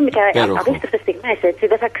και ζήσαμε και απίστευτες στιγμές, έτσι.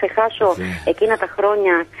 Δεν θα ξεχάσω εκείνα τα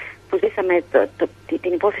χρόνια που ζήσαμε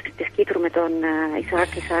την υπόθεση της Κύπρου με τον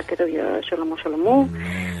Ισαάκ και τον Σολομού.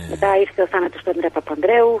 Μετά ήρθε ο θάνατος του Ανδρέα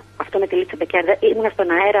Παπανδρέου. Αυτό με τη Λίτσα Μπεκιάρδα. Ήμουνα στον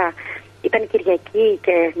αέρα, ήταν Κυριακή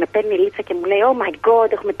και με παίρνει η Λίτσα και μου λέει Oh my God,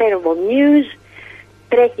 έχουμε terrible news.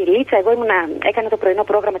 Τρέχει η Λίτσα, εγώ έκανα το πρωινό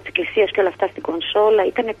πρόγραμμα της Εκκλησίας και όλα αυτά στην κονσόλα.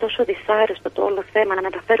 Ήταν τόσο δυσάρεστο το όλο θέμα να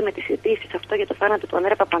μεταφέρουμε τις ειδήσεις, αυτό για το θάνατο του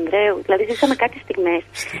Ανδρέα Παπανδρέου. Δηλαδή ζήσαμε κάτι στιγμές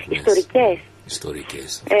ιστορικές.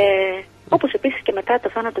 Όπως επίσης και μετά το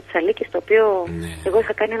θάνατο της Αλίκης, το οποίο εγώ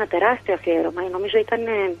είχα κάνει ένα τεράστιο αφιέρωμα. Νομίζω ήταν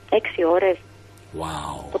 6 ώρες.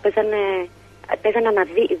 Το παίζανε ανά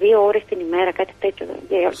 2 ώρες την ημέρα, κάτι τέτοιο,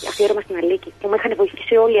 αφιέρωμα στην Αλίκη. Που με είχαν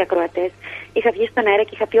βοηθήσει όλοι οι ακροατές. Είχα βγει στον αέρα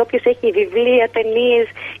και είχα πει: όποιος έχει βιβλία, ταινίες,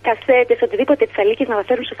 κασέτες, οτιδήποτε της Αλίκης να τα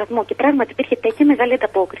φέρουν στο σταθμό. Και πράγματι υπήρχε τέτοια μεγάλη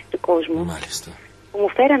ανταπόκριση του κόσμου. Μάλιστα. Που μου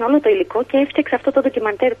φέραν όλο το υλικό και έφτιαξα αυτό το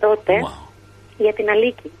ντοκιμαντέρ τότε για την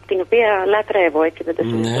Αλίκη, την οποία λατρεύω, έτσι δεν το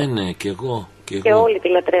συζητώ. Ναι, και εγώ. Και όλοι τη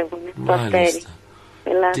λατρεύουν. Το αστέρι.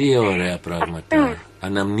 Τι ωραία πράγματα.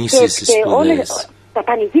 Αναμνήσεις σπουδαίες. Τα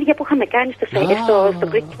πανηγύρια που είχαμε κάνει στο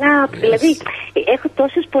Greek Club. Δηλαδή, έχω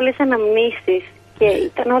τόσες πολλές αναμνήσεις και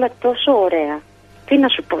ήταν όλα τόσο ωραία. Τι να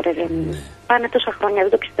σου πω, ρε, πάνε τόσα χρόνια,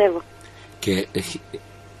 δεν το πιστεύω. Και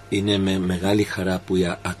είναι με μεγάλη χαρά που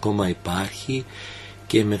ακόμα υπάρχει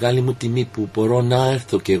και μεγάλη μου τιμή που μπορώ να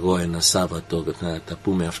έρθω κι εγώ ένα Σάββατο να τα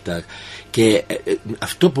πούμε αυτά. Και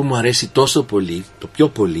αυτό που μου αρέσει τόσο πολύ, το πιο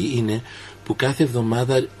πολύ, είναι που που κάθε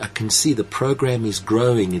εβδομάδα I can see the program is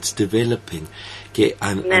growing, it's developing. Και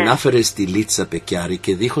ανάφερε στη Λίτσα Πεκιάρη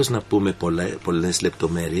και δίχως να πούμε πολλές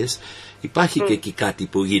λεπτομέρειες, υπάρχει και εκεί κάτι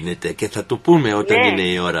που γίνεται και θα το πούμε όταν είναι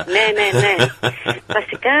η ώρα. Ναι.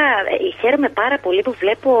 Βασικά χαίρομαι πάρα πολύ που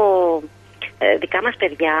βλέπω δικά μας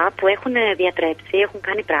παιδιά που έχουν διατρέψει, έχουν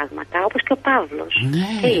κάνει πράγματα, όπως και ο Παύλος.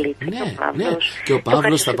 Και ο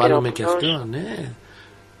Παύλος θα βάλουμε και αυτό,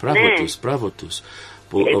 Μπράβο τους.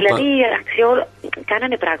 Δηλαδή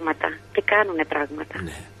κάνανε πράγματα και κάνουνε πράγματα.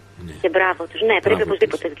 Και μπράβο τους. Πρέπει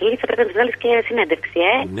οπωσδήποτε. Δηλαδή θα πρέπει να τους βάλεις και συνέντευξη,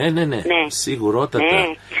 Ναι. Σίγουρότατα.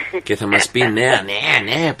 Και θα μας πει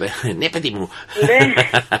ναι, παιδί μου.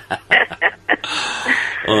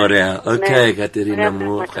 Ωραία. Οκ, Κατερίνα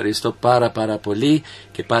μου. Ευχαριστώ πάρα πολύ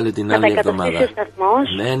και πάλι την άλλη εβδομάδα.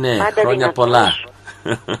 Ναι. Χρόνια πολλά.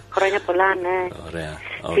 Χρόνια πολλά, ναι. Ωραία.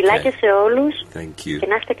 Φιλάκια σε όλους και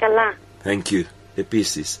να είστε καλά. Thank you.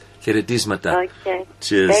 Επίσης. Χαιρετίσματα.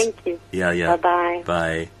 Cheers. Thank you. Yeah.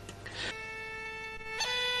 Bye.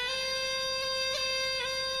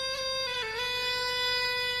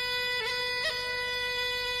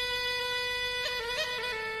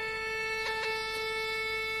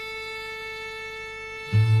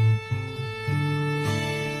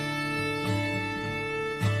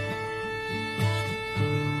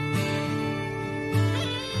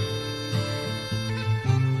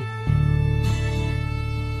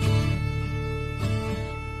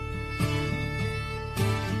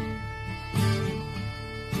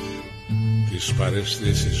 Τις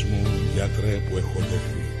παραισθήσεις μου, γιατρέ, που έχω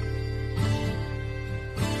δεθεί,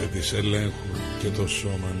 δεν τις ελέγχω και το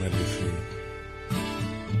σώμα να λυθεί.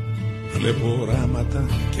 Βλέπω οράματα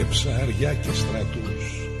και ψάρια και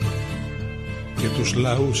στρατούς και τους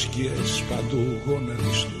λαούς σκιές παντού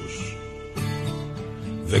γονατιστούς.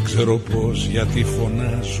 Δεν ξέρω πώς, γιατί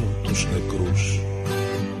φωνάζω τους νεκρούς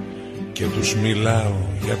και τους μιλάω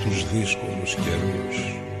για τους δύσκολους καιρούς.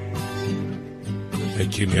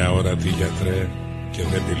 Εκείνοι αόρατοι, γιατρέ, και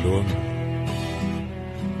δεν μιλούν,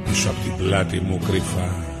 πίσω απ' την πλάτη μου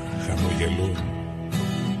κρυφά χαμογελούν.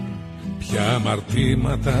 Ποια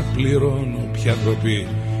αμαρτήματα πληρώνω, ποια ντροπή,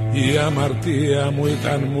 η αμαρτία μου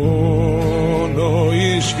ήταν μόνο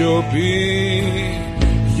η σιωπή.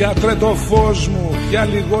 Γιατρέ, το φως μου πια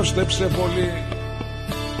λιγόστεψε πολύ,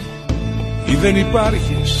 ή δεν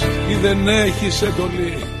υπάρχεις ή δεν έχεις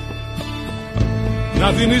εντολή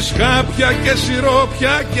να δίνεις χάπια και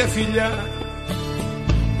σιρόπια και φιλιά,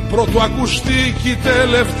 πρώτου ακουστεί κι η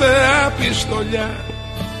τελευταία πιστολιά.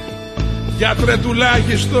 Γιατρέ,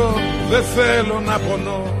 τουλάχιστον δεν θέλω να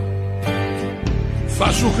πονώ,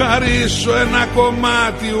 θα σου χαρίσω ένα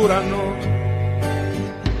κομμάτι ουρανό.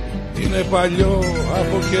 Είναι παλιό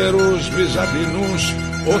από καιρούς βυζαντινούς,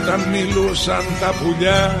 όταν μιλούσαν τα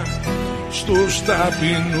πουλιά στους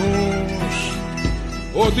ταπεινούς,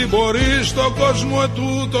 ότι μπορεί στον κόσμο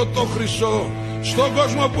τούτο το χρυσό, στον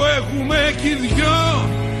κόσμο που έχουμε κι δυο,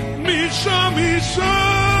 μισό.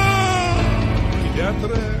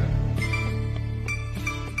 Γιατρέ,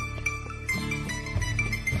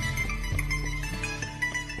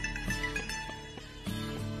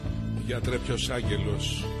 γιατρέ, ποιος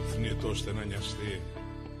άγγελος θνητός στενανιαστεί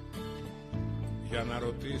για να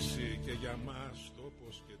ρωτήσει και για μας το